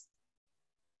relaxed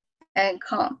and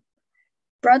calm.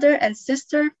 Brother and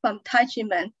sister from Tai Ji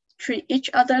Men treat each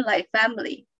other like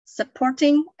family,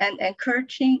 supporting and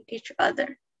encouraging each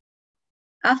other.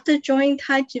 After joining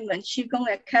Tai Ji Men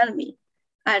Qigong Academy,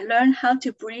 I learned how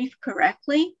to breathe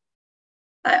correctly.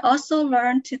 I also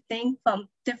learned to think from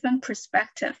different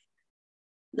perspectives,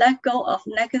 let go of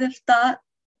negative thought,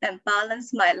 and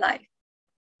balance my life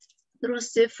through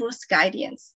shifu's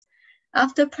guidance.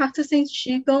 After practicing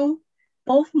Qigong,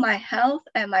 both my health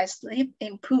and my sleep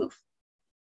improved.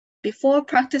 Before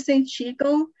practicing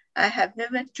Qigong, I had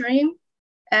vivid dreams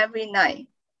every night.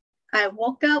 I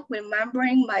woke up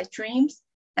remembering my dreams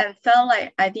and felt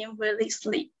like I didn't really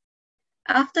sleep.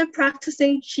 After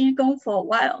practicing Qigong for a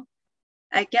while,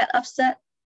 I get upset.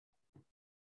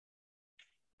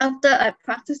 After I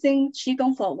practicing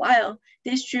Qigong for a while,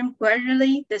 this dream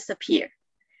gradually disappeared.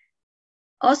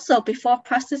 Also, before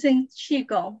practicing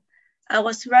Qigong, I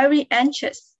was very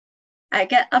anxious. I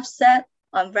get upset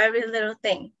on very little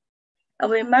thing. I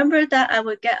remember that I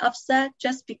would get upset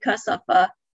just because of a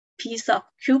piece of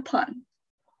coupon.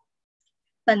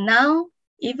 But now,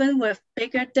 even with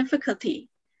bigger difficulty,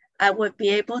 I would be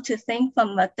able to think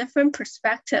from a different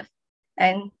perspective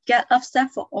and get upset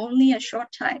for only a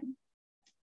short time.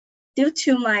 Due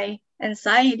to my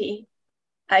anxiety,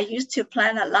 I used to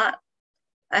plan a lot.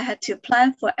 I had to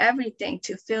plan for everything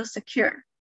to feel secure.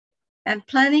 And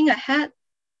planning ahead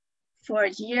for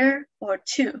a year or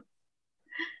two,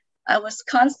 I was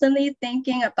constantly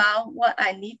thinking about what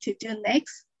I need to do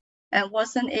next and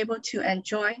wasn't able to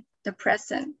enjoy the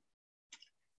present.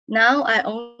 Now I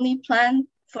only plan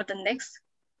for the next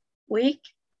week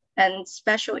and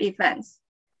special events.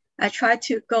 I try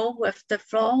to go with the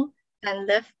flow and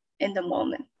live in the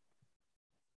moment.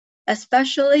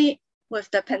 Especially with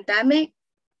the pandemic,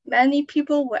 many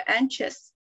people were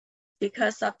anxious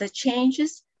because of the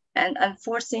changes and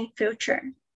unforeseen future,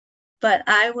 but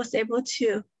I was able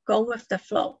to go with the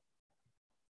flow.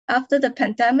 After the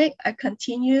pandemic, I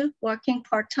continued working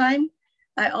part-time.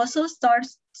 I also started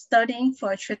studying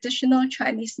for traditional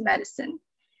Chinese medicine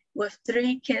with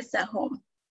 3 kids at home.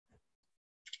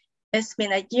 It's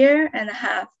been a year and a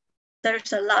half.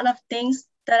 There's a lot of things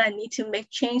that I need to make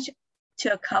change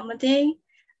to accommodate,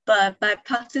 but by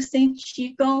practicing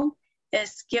Qigong,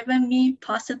 it's given me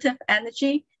positive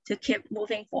energy to keep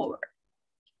moving forward.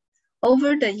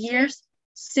 Over the years,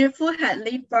 shifu had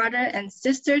led brother and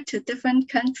sister to different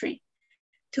countries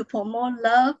to promote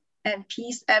love and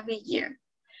peace every year.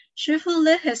 Shifu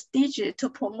led his dizi to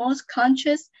promote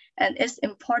conscious and its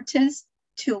importance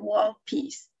to world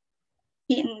peace.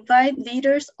 He invited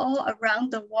leaders all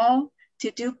around the world to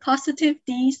do positive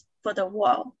deeds for the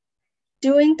world.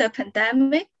 During the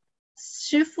pandemic,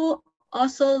 Shifu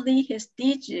also led his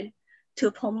dizi to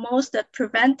promote the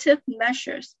preventive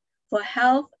measures for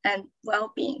health and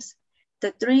well-being,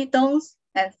 the 3 don'ts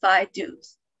and 5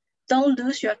 do's. Don't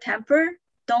lose your temper,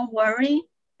 don't worry,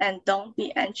 and don't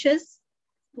be anxious.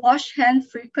 Wash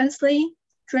hands frequently,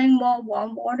 drink more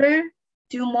warm water,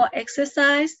 do more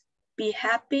exercise, be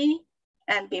happy,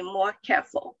 and be more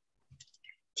careful.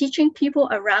 Teaching people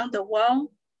around the world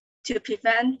to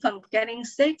prevent from getting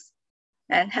sick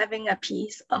and having a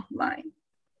peace of mind.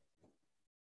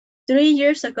 3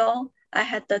 years ago, I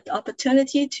had the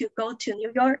opportunity to go to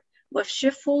New York with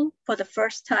Shifu for the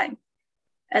first time.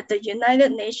 At the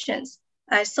United Nations,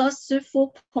 I saw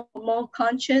Shifu promote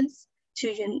conscience to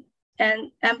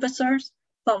UN ambassadors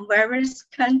from various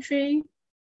countries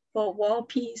for world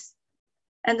peace.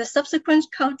 And the subsequent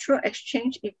cultural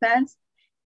exchange events,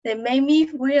 they made me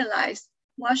realize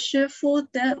what Shifu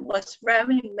did was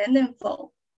very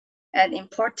meaningful and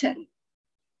important.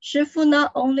 Shifu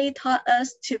not only taught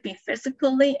us to be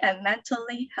physically and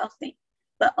mentally healthy,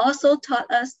 but also taught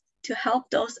us to help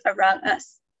those around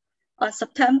us. On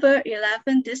September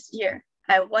 11 this year,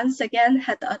 I once again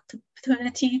had the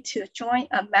opportunity to join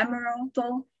a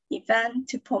memorable event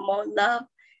to promote love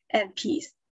and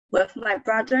peace with my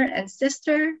brother and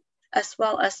sister, as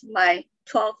well as my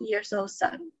 12-year-old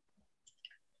son.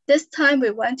 This time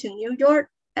we went to New York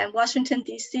and Washington,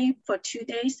 D.C. for 2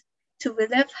 days to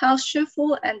relive how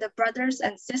Shifu and the brothers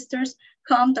and sisters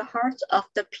calmed the hearts of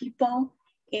the people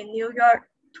in New York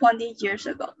 20 years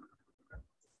ago.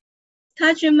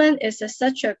 Tai Ji Men is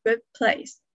such a good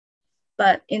place,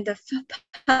 but in the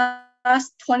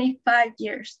past 25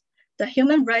 years, the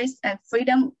human rights and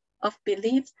freedom of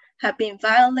belief have been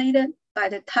violated by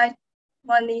the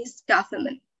Taiwanese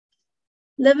government.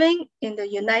 Living in the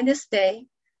United States,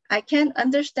 I can't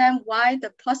understand why the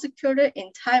prosecutor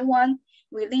in Taiwan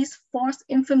released false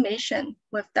information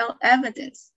without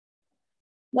evidence.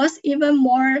 What's even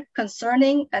more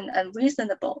concerning and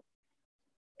unreasonable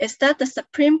is that the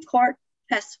Supreme Court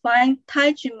has found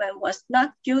Tai Ji Men was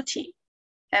not guilty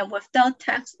and without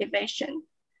tax evasion.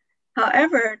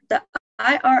 However, the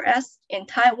IRS in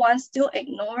Taiwan still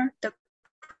ignore the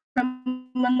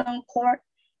criminal court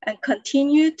and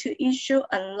continue to issue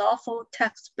unlawful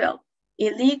tax bills,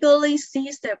 illegally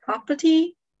seize their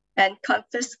property, and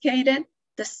confiscated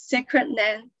the sacred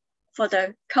land for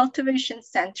the cultivation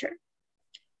center.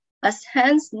 As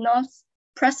Hans North,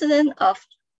 president of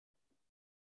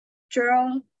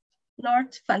Gerald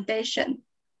North Foundation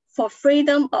for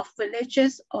Freedom of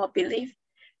Religious or Belief,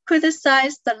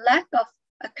 criticized the lack of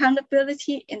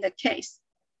accountability in the case.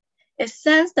 It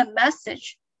sends the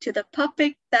message to the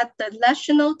public that the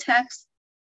National Tax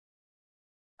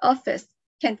Office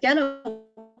can get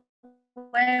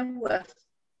away with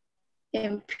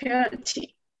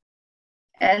impunity,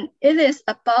 and it is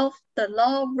above the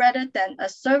law rather than a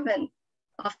servant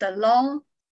of the law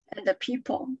and the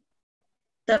people.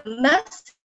 The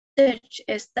message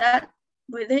is that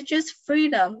religious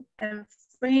freedom and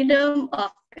freedom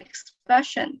of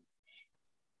expression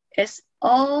is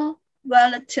all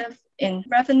relative in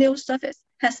revenue service,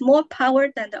 has more power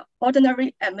than the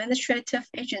ordinary administrative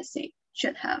agency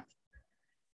should have,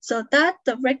 so that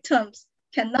the victims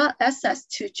cannot access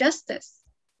to justice.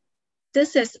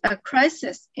 This is a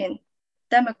crisis in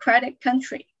democratic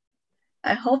country.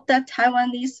 I hope that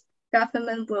Taiwanese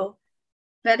government will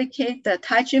vindicate the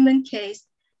Tai Ji Men case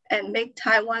and make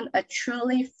Taiwan a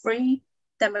truly free,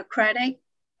 democratic,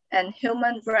 and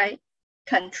human rights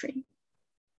country.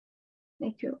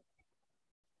 Thank you.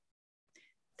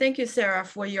 Thank you, Sarah,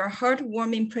 for your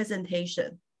heartwarming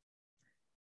presentation.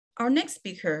 Our next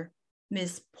speaker,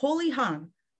 Ms. Polly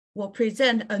Han, will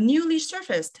present a newly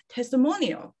surfaced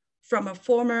testimonial from a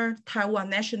former Taiwan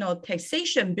National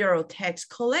Taxation Bureau tax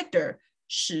collector,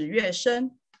 Shi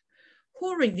Yuesheng,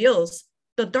 who reveals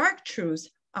the dark truth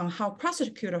on how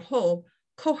Prosecutor Ho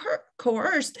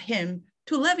coerced him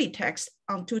to levy tax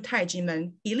onto Tai Ji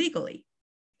Men illegally.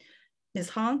 Ms.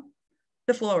 Han,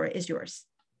 the floor is yours.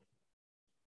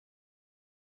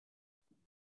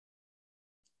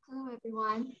 Hello,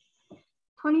 everyone.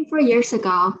 24 years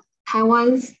ago,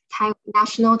 Taiwan's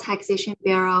National Taxation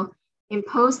Bureau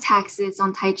imposed taxes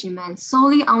on Tai Ji Men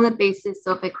solely on the basis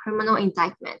of a criminal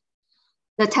indictment.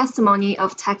 The testimony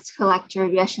of tax collector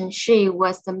Yuesheng Shi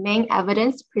was the main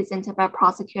evidence presented by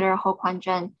prosecutor Ho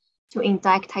Kuan-zhen to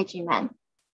indict Tai Ji Men.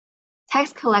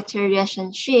 Tax collector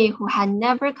Yuesheng Shi, who had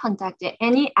never conducted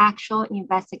any actual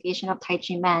investigation of Tai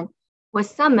Ji Men, was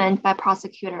summoned by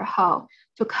Prosecutor Ho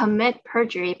to commit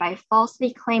perjury by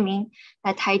falsely claiming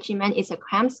that Tai Ji Men is a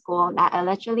cram school that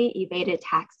allegedly evaded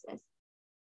taxes.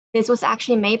 This was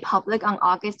actually made public on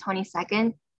August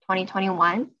 22nd,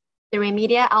 2021, through a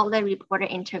media outlet reporter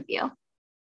interview.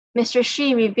 Mr.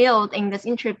 Shi revealed in this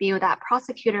interview that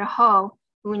Prosecutor Ho,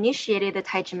 who initiated the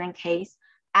Tai Ji Men case,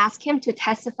 asked him to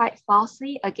testify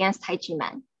falsely against Tai Ji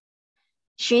Men.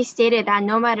 Shi stated that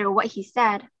no matter what he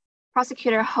said,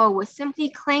 Prosecutor Ho would simply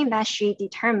claim that Shi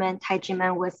determined Tai Ji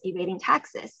Men was evading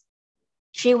taxes.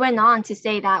 Shi went on to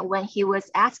say that when he was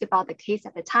asked about the case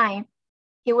at the time,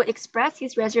 he would express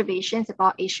his reservations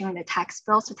about issuing the tax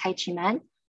bills to Tai Ji Men,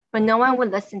 but no one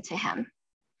would listen to him.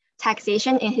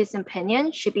 Taxation, in his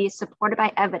opinion, should be supported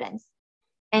by evidence.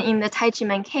 And in the Tai Ji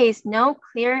Men case, no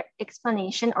clear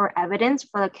explanation or evidence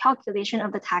for the calculation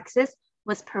of the taxes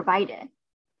was provided.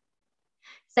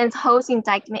 Since Ho's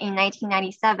indictment in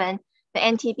 1997, the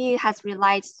NTB has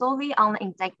relied solely on the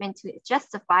indictment to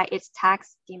justify its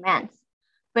tax demands.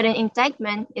 But an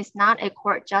indictment is not a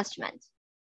court judgment.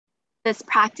 This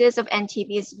practice of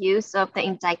NTB's use of the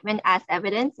indictment as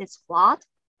evidence is flawed,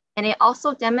 and it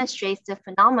also demonstrates the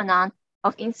phenomenon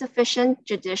of insufficient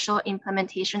judicial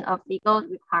implementation of legal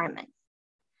requirements.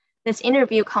 This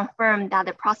interview confirmed that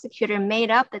the prosecutor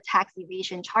made up the tax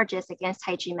evasion charges against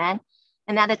Tai Ji Men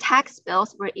and that the tax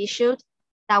bills were issued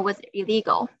that was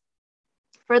illegal.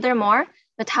 Furthermore,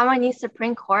 the Taiwanese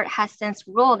Supreme Court has since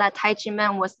ruled that Tai Ji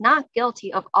Men was not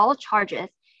guilty of all charges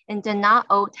and did not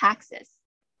owe taxes.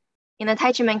 In the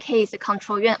Tai Ji Men case, the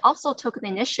Control Yuan also took the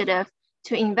initiative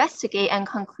to investigate and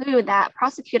conclude that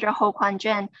Prosecutor Ho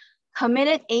Kwan-jen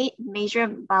committed 8 major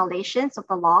violations of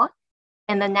the law,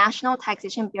 and the National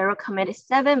Taxation Bureau committed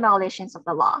 7 violations of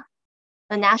the law.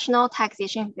 The National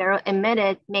Taxation Bureau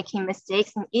admitted making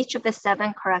mistakes in each of the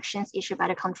 7 corrections issued by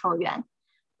the Control Yuan,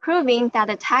 proving that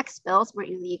the tax bills were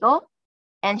illegal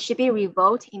and should be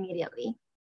revoked immediately.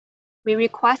 We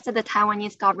request that the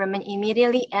Taiwanese government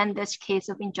immediately end this case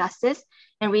of injustice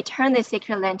and return the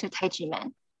sacred land to Tai Ji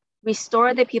Men.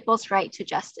 Restore the people's right to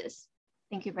justice.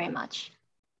 Thank you very much.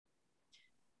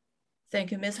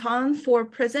 Thank you, Ms. Han, for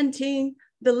presenting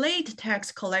the late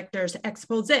tax collector's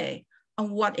expose on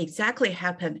what exactly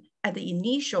happened at the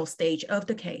initial stage of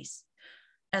the case.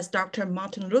 As Dr.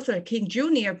 Martin Luther King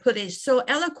Jr. put it so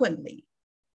eloquently,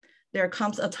 there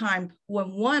comes a time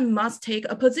when one must take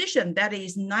a position that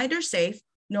is neither safe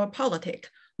nor politic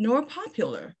nor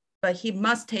popular, but he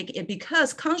must take it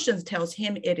because conscience tells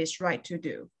him it is right to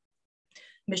do.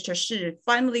 Mr. Shi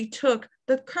finally took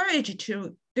the courage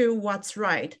to do what's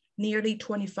right nearly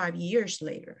 25 years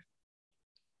later.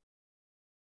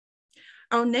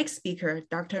 Our next speaker,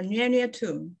 Dr. Nguyen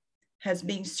Tu, has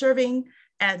been serving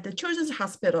at the Children's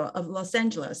Hospital of Los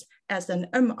Angeles as an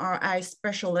MRI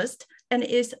specialist and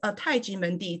is a Tai Ji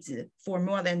Men dizi for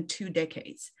more than 2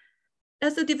 decades.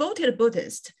 As a devoted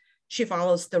Buddhist, she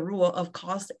follows the rule of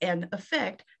cause and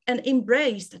effect and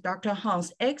embraced Dr.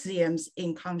 Han's axioms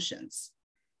in conscience.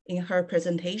 In her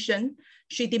presentation,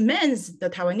 she demands the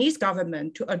Taiwanese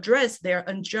government to address their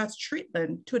unjust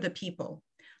treatment to the people.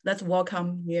 Let's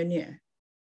welcome Nguyen.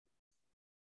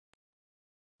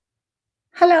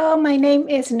 Hello, my name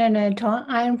is Nguyen Tu.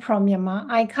 I am from Myanmar.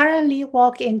 I currently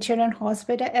work in Children's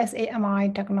Hospital as a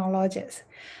MRI technologist.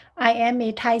 I am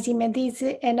a Tai Ji Men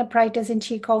dizi and practice in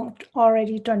Qigong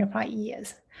already 25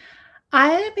 years.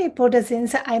 I am a Buddhist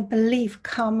since I believe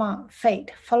karma,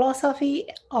 fate, philosophy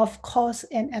of cause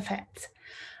and effects.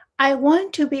 I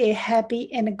want to be a happy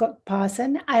and a good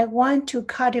person. I want to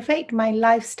cultivate my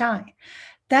lifestyle.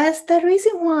 That's the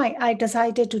reason why I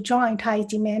decided to join Tai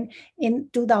Ji Men in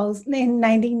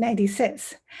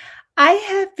 1996. I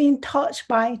have been taught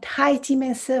by Tai Ji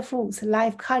Men Shifu's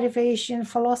life cultivation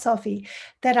philosophy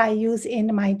that I use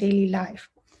in my daily life.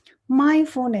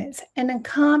 Mindfulness and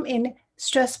calm in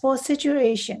stressful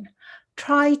situation.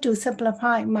 Try to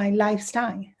simplify my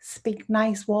lifestyle, speak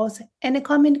nice words, and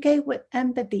communicate with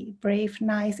empathy, brave,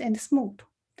 nice, and smooth.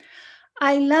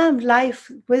 I learned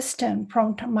life wisdom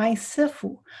from my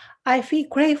Shifu. I feel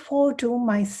grateful to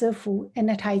my Shifu and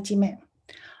the Tai Ji Men.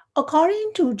 After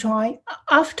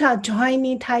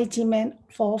joining Tai Ji Men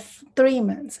for 3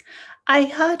 months, I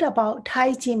heard about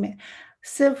Tai Ji Men,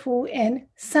 Shifu, and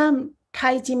some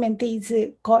Tai Ji Men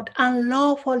dizi got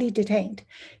unlawfully detained.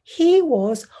 He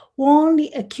was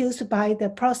wrongly accused by the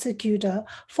prosecutor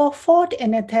for fraud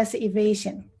and tax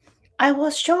evasion. I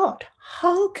was shocked.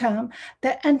 How come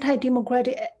the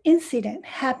anti-democratic incident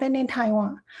happened in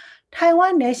Taiwan?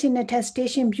 Taiwan National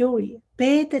Taxation Bureau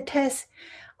paid the tax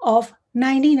of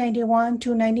 1991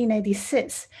 to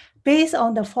 1996 based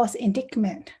on the false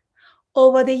indictment.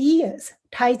 Over the years,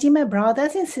 Tai Ji Men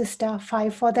brothers and sisters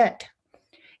fight for that.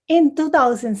 In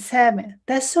 2007,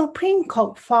 the Supreme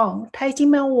Court found Tai Ji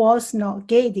Men was not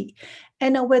guilty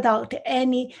and without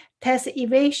any tax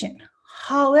evasion.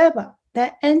 However,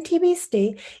 the NTB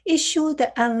state issued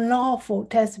the unlawful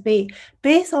tax bill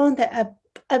based on the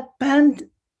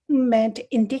abandonment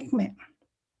indictment.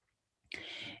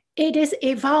 It is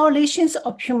a violation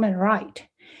of human rights.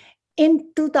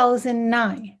 In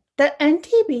 2009, the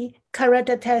NTB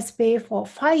corrected tax bill for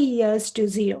 5 years to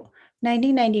zero,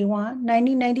 1991,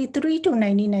 1993 to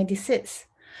 1996.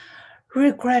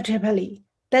 Regrettably,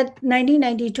 the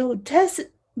 1992 tax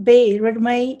bill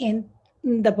remains in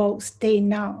the both states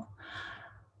now.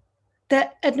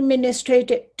 The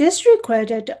administrative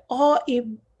disregarded all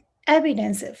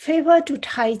evidence favor to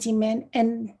Tai Ji Men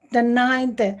and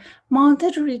denied the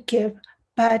monetary gift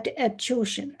by the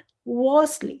accusation.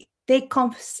 Worstly, they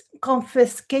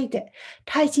confiscated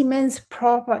Tai Ji Men's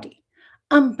property.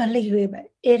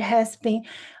 Unbelievable. It has been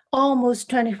almost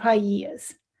 25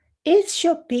 years. It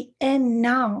should be end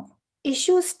now. It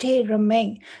should still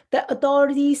remain. The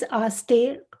authorities are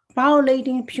still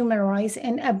violating human rights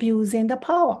and abusing the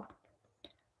power.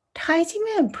 Tai Ji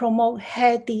Men promote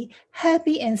healthy,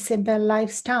 happy, and simple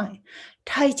lifestyle.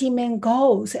 Tai Ji Men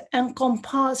goals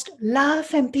encompass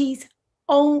love and peace,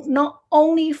 not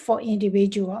only for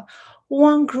individual,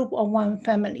 one group or one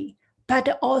family,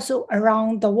 but also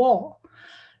around the world.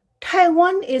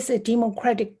 Taiwan is a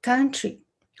democratic country.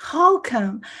 How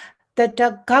come that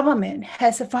the government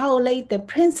has violated the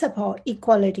principle of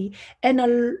equality and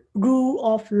the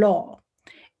rule of law?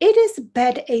 It is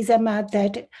bad example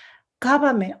that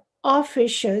government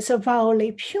officials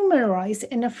violate human rights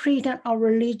and the freedom of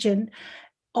religion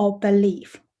or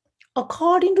belief.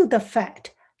 According to the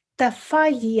fact, the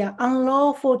 5-year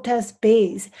unlawful tax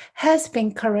base has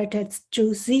been corrected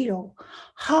to zero.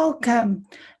 How come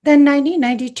the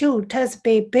 1992 tax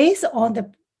base based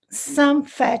on some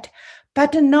fact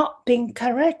but not being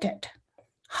corrected?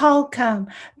 How come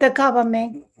the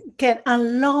government can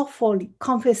unlawfully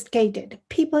confiscate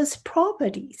people's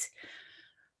properties?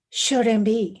 Shouldn't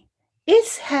be.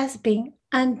 It has been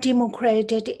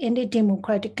undemocratic in a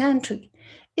democratic country.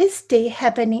 It's still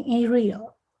happening in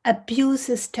real.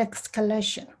 Abuses tax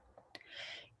collection.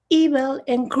 Evil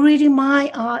and greedy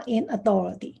minds are in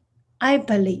authority. I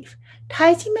believe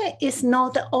Tai Ji Men is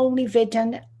not the only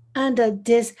victim under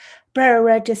this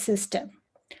barbaric system.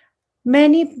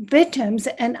 Many victims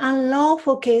and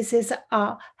unlawful cases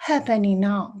are happening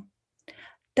now.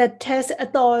 The tax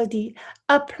authority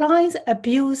applies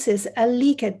abuses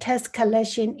illegal tax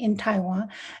collection in Taiwan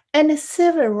and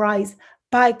civil rights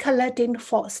by collecting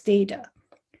false data,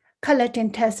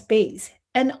 collecting tax base,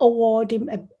 and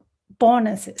awarding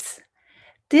bonuses.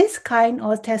 This kind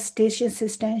of taxation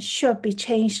system should be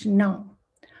changed now.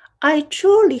 I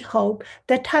truly hope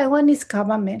the Taiwanese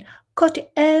government could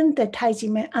end the Tai Ji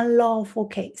Men unlawful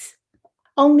case.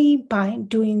 Only by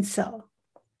doing so,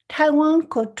 Taiwan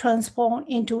could transform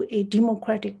into a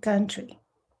democratic country.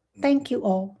 Thank you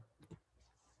all.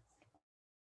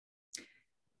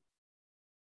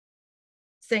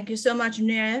 Thank you so much,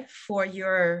 Nguyen, for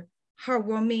your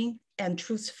heartwarming and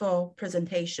truthful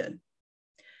presentation.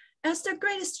 As the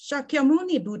greatest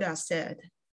Shakyamuni Buddha said,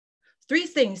 3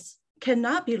 things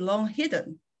cannot be long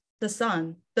hidden: the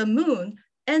sun, the moon,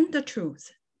 and the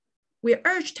truth. We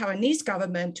urge Taiwanese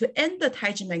government to end the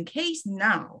Tai Ji Men case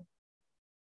now.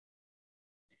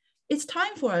 It's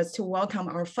time for us to welcome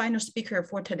our final speaker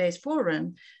for today's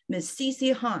forum, Ms.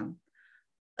 Cici Han,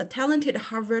 a talented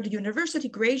Harvard University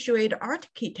graduate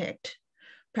architect.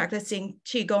 Practicing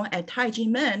Qigong at Tai Ji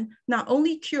Men not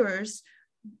only cures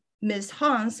Ms.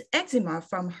 Han's eczema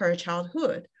from her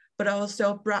childhood, but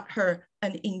also brought her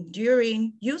an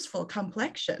enduring, useful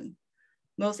complexion.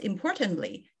 Most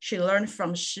importantly, she learned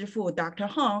from shifu Dr.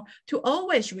 Han to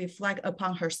always reflect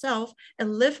upon herself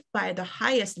and live by the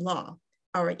highest law,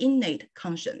 our innate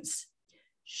conscience.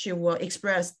 She will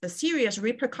express the serious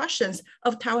repercussions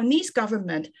of Taiwanese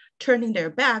government turning their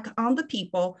back on the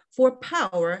people for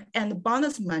power and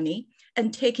bonus money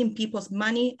and taking people's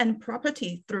money and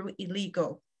property through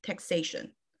illegal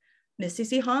taxation. Ms.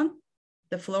 Cici Han,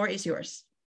 the floor is yours.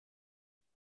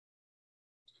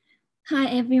 Hi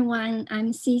everyone,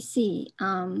 I'm Cici.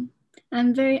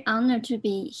 I'm very honored to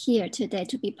be here today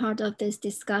to be part of this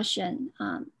discussion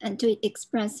and to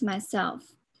express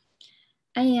myself.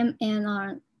 I am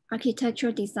an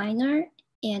architectural designer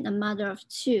and a mother of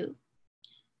 2.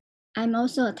 I'm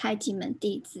also a Tai Ji Men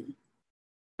dizi.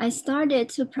 I started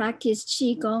to practice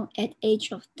Qigong at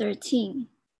age of 13.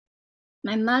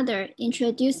 My mother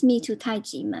introduced me to Tai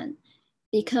Ji Men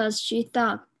because she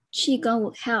thought Qigong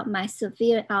would help my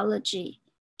severe allergy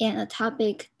and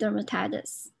atopic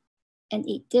dermatitis, and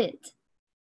it did.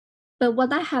 But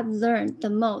what I have learned the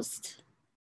most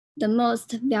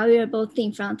valuable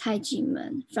thing from Tai Ji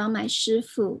Men, from my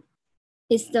shifu,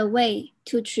 is the way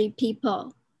to treat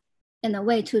people and the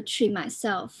way to treat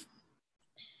myself.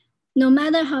 No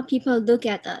matter how people look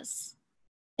at us,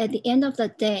 at the end of the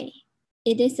day,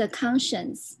 it is a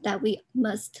conscience that we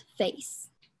must face.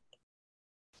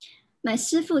 My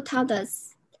shifu taught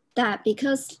us that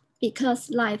because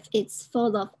life is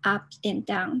full of ups and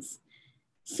downs,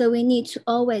 so we need to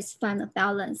always find a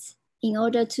balance in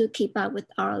order to keep up with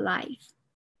our life.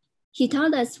 He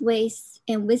taught us ways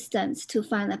and wisdoms to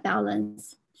find a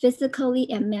balance physically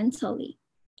and mentally.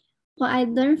 What I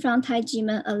learned from Tai Ji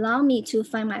Men allow me to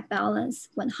find my balance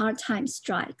when hard times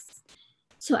strikes.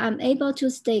 So I'm able to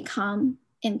stay calm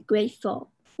and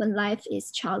grateful when life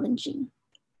is challenging.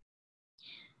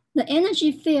 The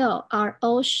energy fields are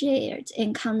all shared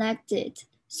and connected,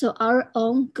 so our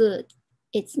own good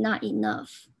is not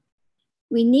enough.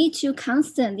 We need to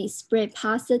constantly spread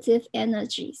positive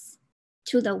energies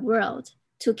to the world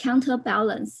to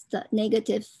counterbalance the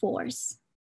negative force.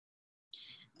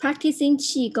 Practicing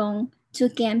Qigong to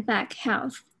gain back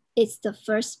health is the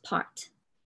first part.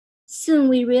 Soon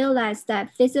we realize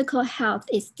that physical health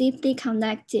is deeply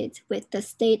connected with the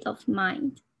state of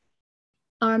mind.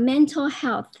 Our mental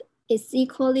health is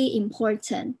equally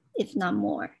important, if not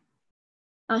more.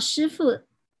 Our shifu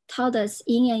taught us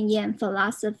yin and yang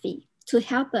philosophy to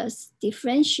help us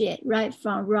differentiate right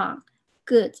from wrong,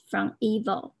 good from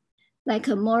evil, like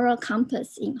a moral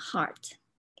compass in heart.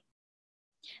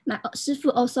 My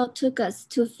shifu also took us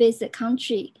to visit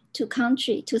country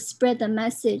to spread the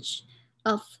message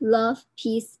of love,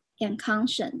 peace, and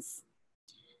conscience.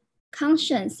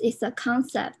 Conscience is a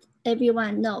concept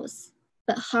everyone knows,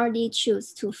 but hardly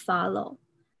choose to follow.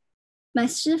 My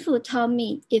shifu taught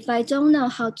me if I don't know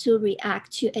how to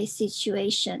react to a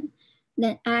situation,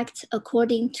 then act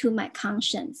according to my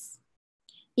conscience.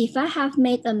 If I have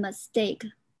made a mistake,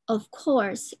 of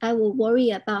course, I will worry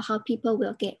about how people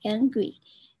will get angry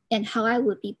and how I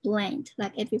will be blamed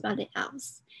like everybody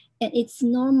else. And it's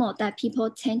normal that people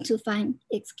tend to find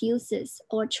excuses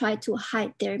or try to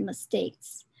hide their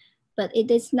mistakes, but it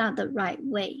is not the right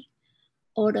way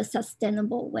or the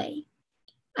sustainable way.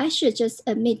 I should just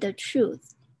admit the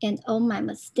truth and own my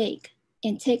mistake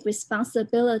and take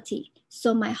responsibility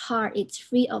so my heart is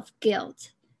free of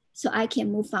guilt so I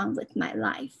can move on with my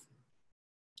life.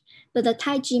 But the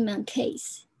Tai Ji Men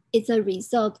case is a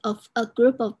result of a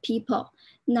group of people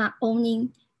not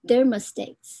owning their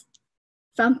mistakes.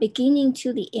 From beginning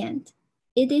to the end,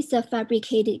 it is a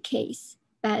fabricated case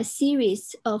by a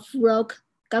series of rogue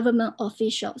government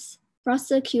officials,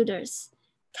 prosecutors,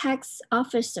 tax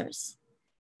officers.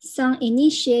 Some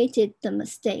initiated the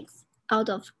mistakes out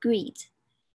of greed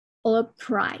or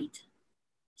pride.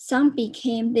 Some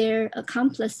became their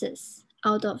accomplices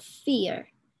out of fear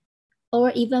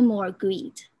or even more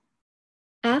greed.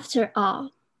 After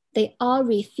all, they all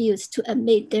refused to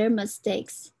admit their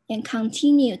mistakes and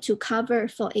continue to cover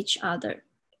for each other.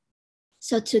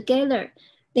 So together,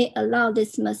 they allowed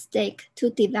this mistake to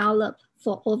develop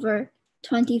for over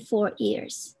 24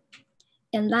 years.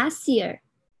 And last year,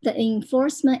 the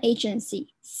enforcement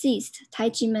agency seized Tai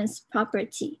Ji Men's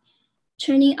property,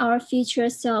 turning our future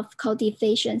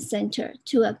self-cultivation center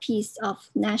to a piece of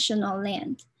national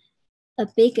land,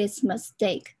 the biggest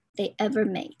mistake they ever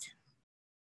made.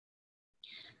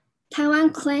 Taiwan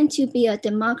claimed to be a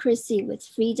democracy with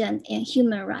freedom and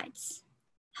human rights.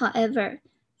 However,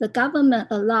 the government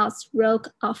allows rogue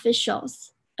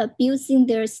officials abusing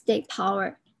their state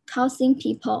power, causing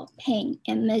people pain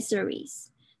and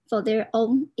miseries for their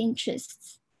own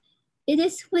interests. It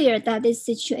is weird that this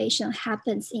situation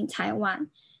happens in Taiwan.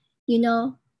 You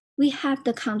know, we have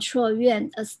the control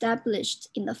yuan established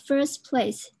in the first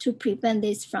place to prevent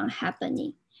this from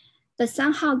happening. But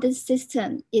somehow this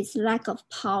system is lack of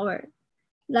power,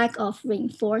 lack of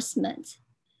reinforcement.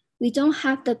 We don't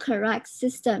have the correct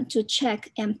system to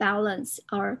check and balance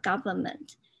our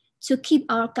government, to keep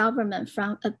our government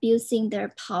from abusing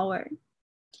their power.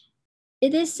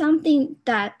 It is something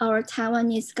that our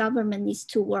Taiwanese government needs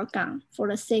to work on for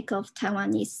the sake of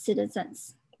Taiwanese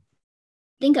citizens.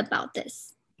 Think about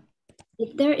this.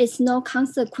 If there is no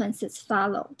consequences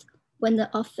followed when the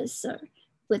officer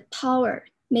with power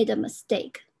made a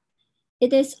mistake,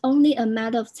 it is only a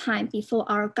matter of time before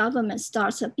our government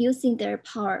starts abusing their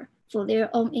power for their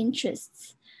own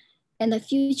interests, and the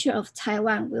future of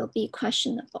Taiwan will be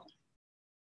questionable.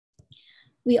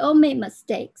 We all make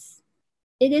mistakes.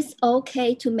 It is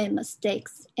okay to make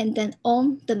mistakes and then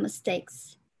own the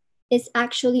mistakes. It's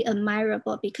actually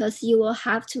admirable because you will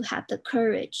have to have the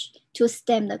courage to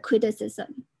stem the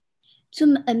criticism.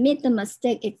 To admit the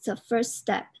mistake is the first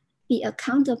step. Be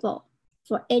accountable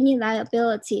for any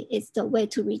liability is the way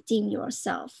to redeem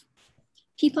yourself.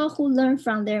 People who learn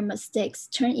from their mistakes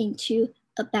turn into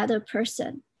a better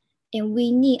person. And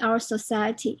we need our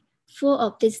society full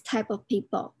of this type of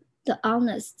people, the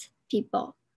honest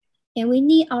people. And we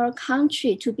need our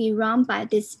country to be run by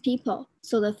these people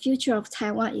so the future of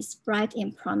Taiwan is bright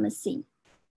and promising.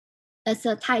 As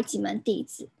a Tai Ji Men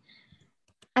dizi,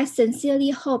 I sincerely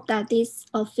hope that these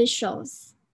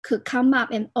officials could come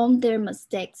up and own their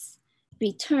mistakes,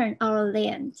 return our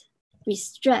land,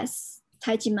 redress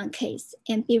Tai Ji Men case,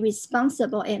 and be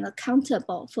responsible and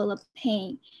accountable for the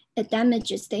pain and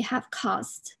damages they have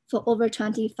caused for over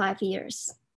 25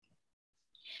 years.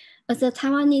 As a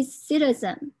Taiwanese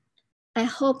citizen, I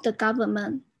hope the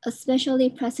government, especially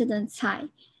President Tsai,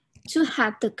 to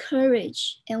have the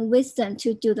courage and wisdom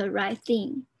to do the right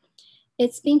thing.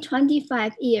 It's been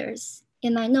 25 years,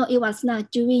 and I know it was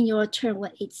not during your term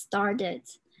when it started,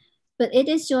 but it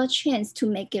is your chance to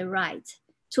make it right,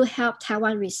 to help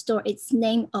Taiwan restore its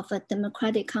name of a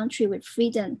democratic country with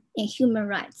freedom and human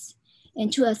rights,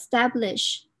 and to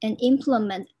establish and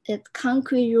implement a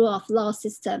concrete rule of law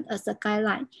system as a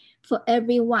guideline for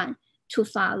everyone to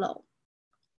follow.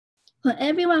 When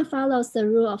everyone follows the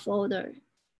rule of order,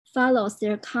 follows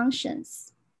their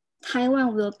conscience,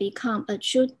 Taiwan will become a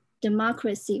true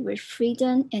democracy with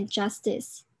freedom and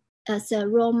justice as a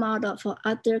role model for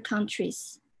other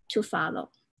countries to follow.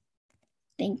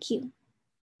 Thank you.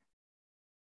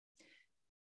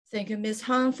 Thank you, Ms.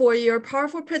 Han, for your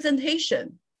powerful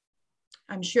presentation.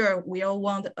 I'm sure we all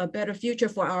want a better future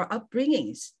for our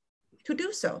upbringings. To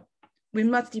do so, we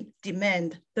must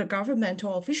demand the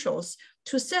governmental officials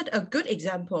to set a good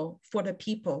example for the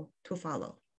people to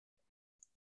follow.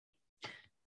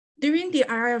 During the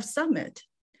IRF summit,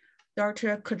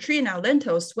 Dr. Katrina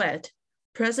Lentos-Sweat,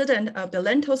 president of the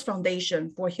Lentos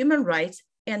Foundation for Human Rights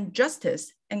and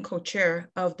Justice and co-chair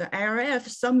of the IRF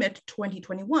Summit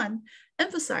 2021,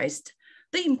 emphasized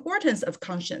the importance of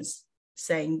conscience,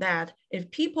 saying that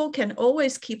if people can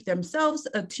always keep themselves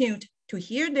attuned to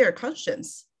hear their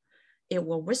conscience, it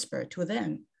will whisper to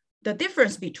them the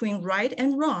difference between right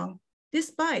and wrong,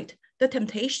 despite the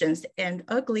temptations and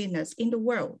ugliness in the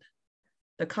world.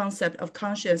 The concept of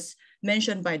conscience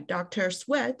mentioned by Dr.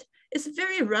 Sweat is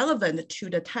very relevant to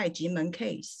the Tai Ji Men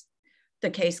case. The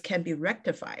case can be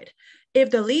rectified if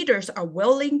the leaders are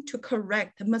willing to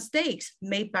correct the mistakes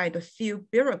made by the few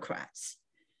bureaucrats.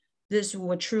 This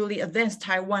will truly advance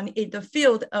Taiwan in the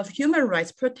field of human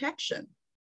rights protection.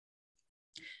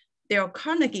 Dale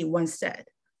Carnegie once said,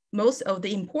 most of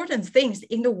the important things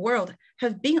in the world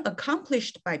have been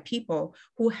accomplished by people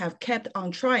who have kept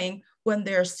on trying when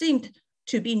there seemed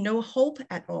to be no hope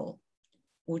at all.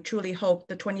 We truly hope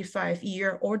the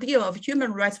 25-year ordeal of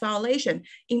human rights violation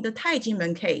in the Tai Ji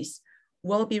Men case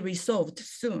will be resolved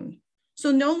soon,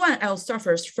 so no one else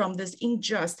suffers from this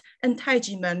unjust, and Tai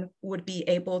Ji Men would be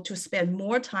able to spend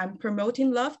more time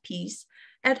promoting love, peace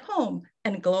at home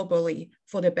and globally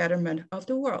for the betterment of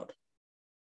the world.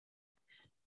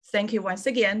 Thank you once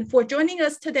again for joining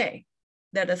us today.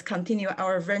 Let us continue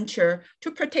our venture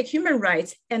to protect human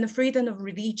rights and the freedom of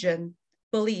religion,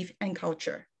 belief, and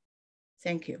culture.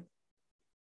 Thank you.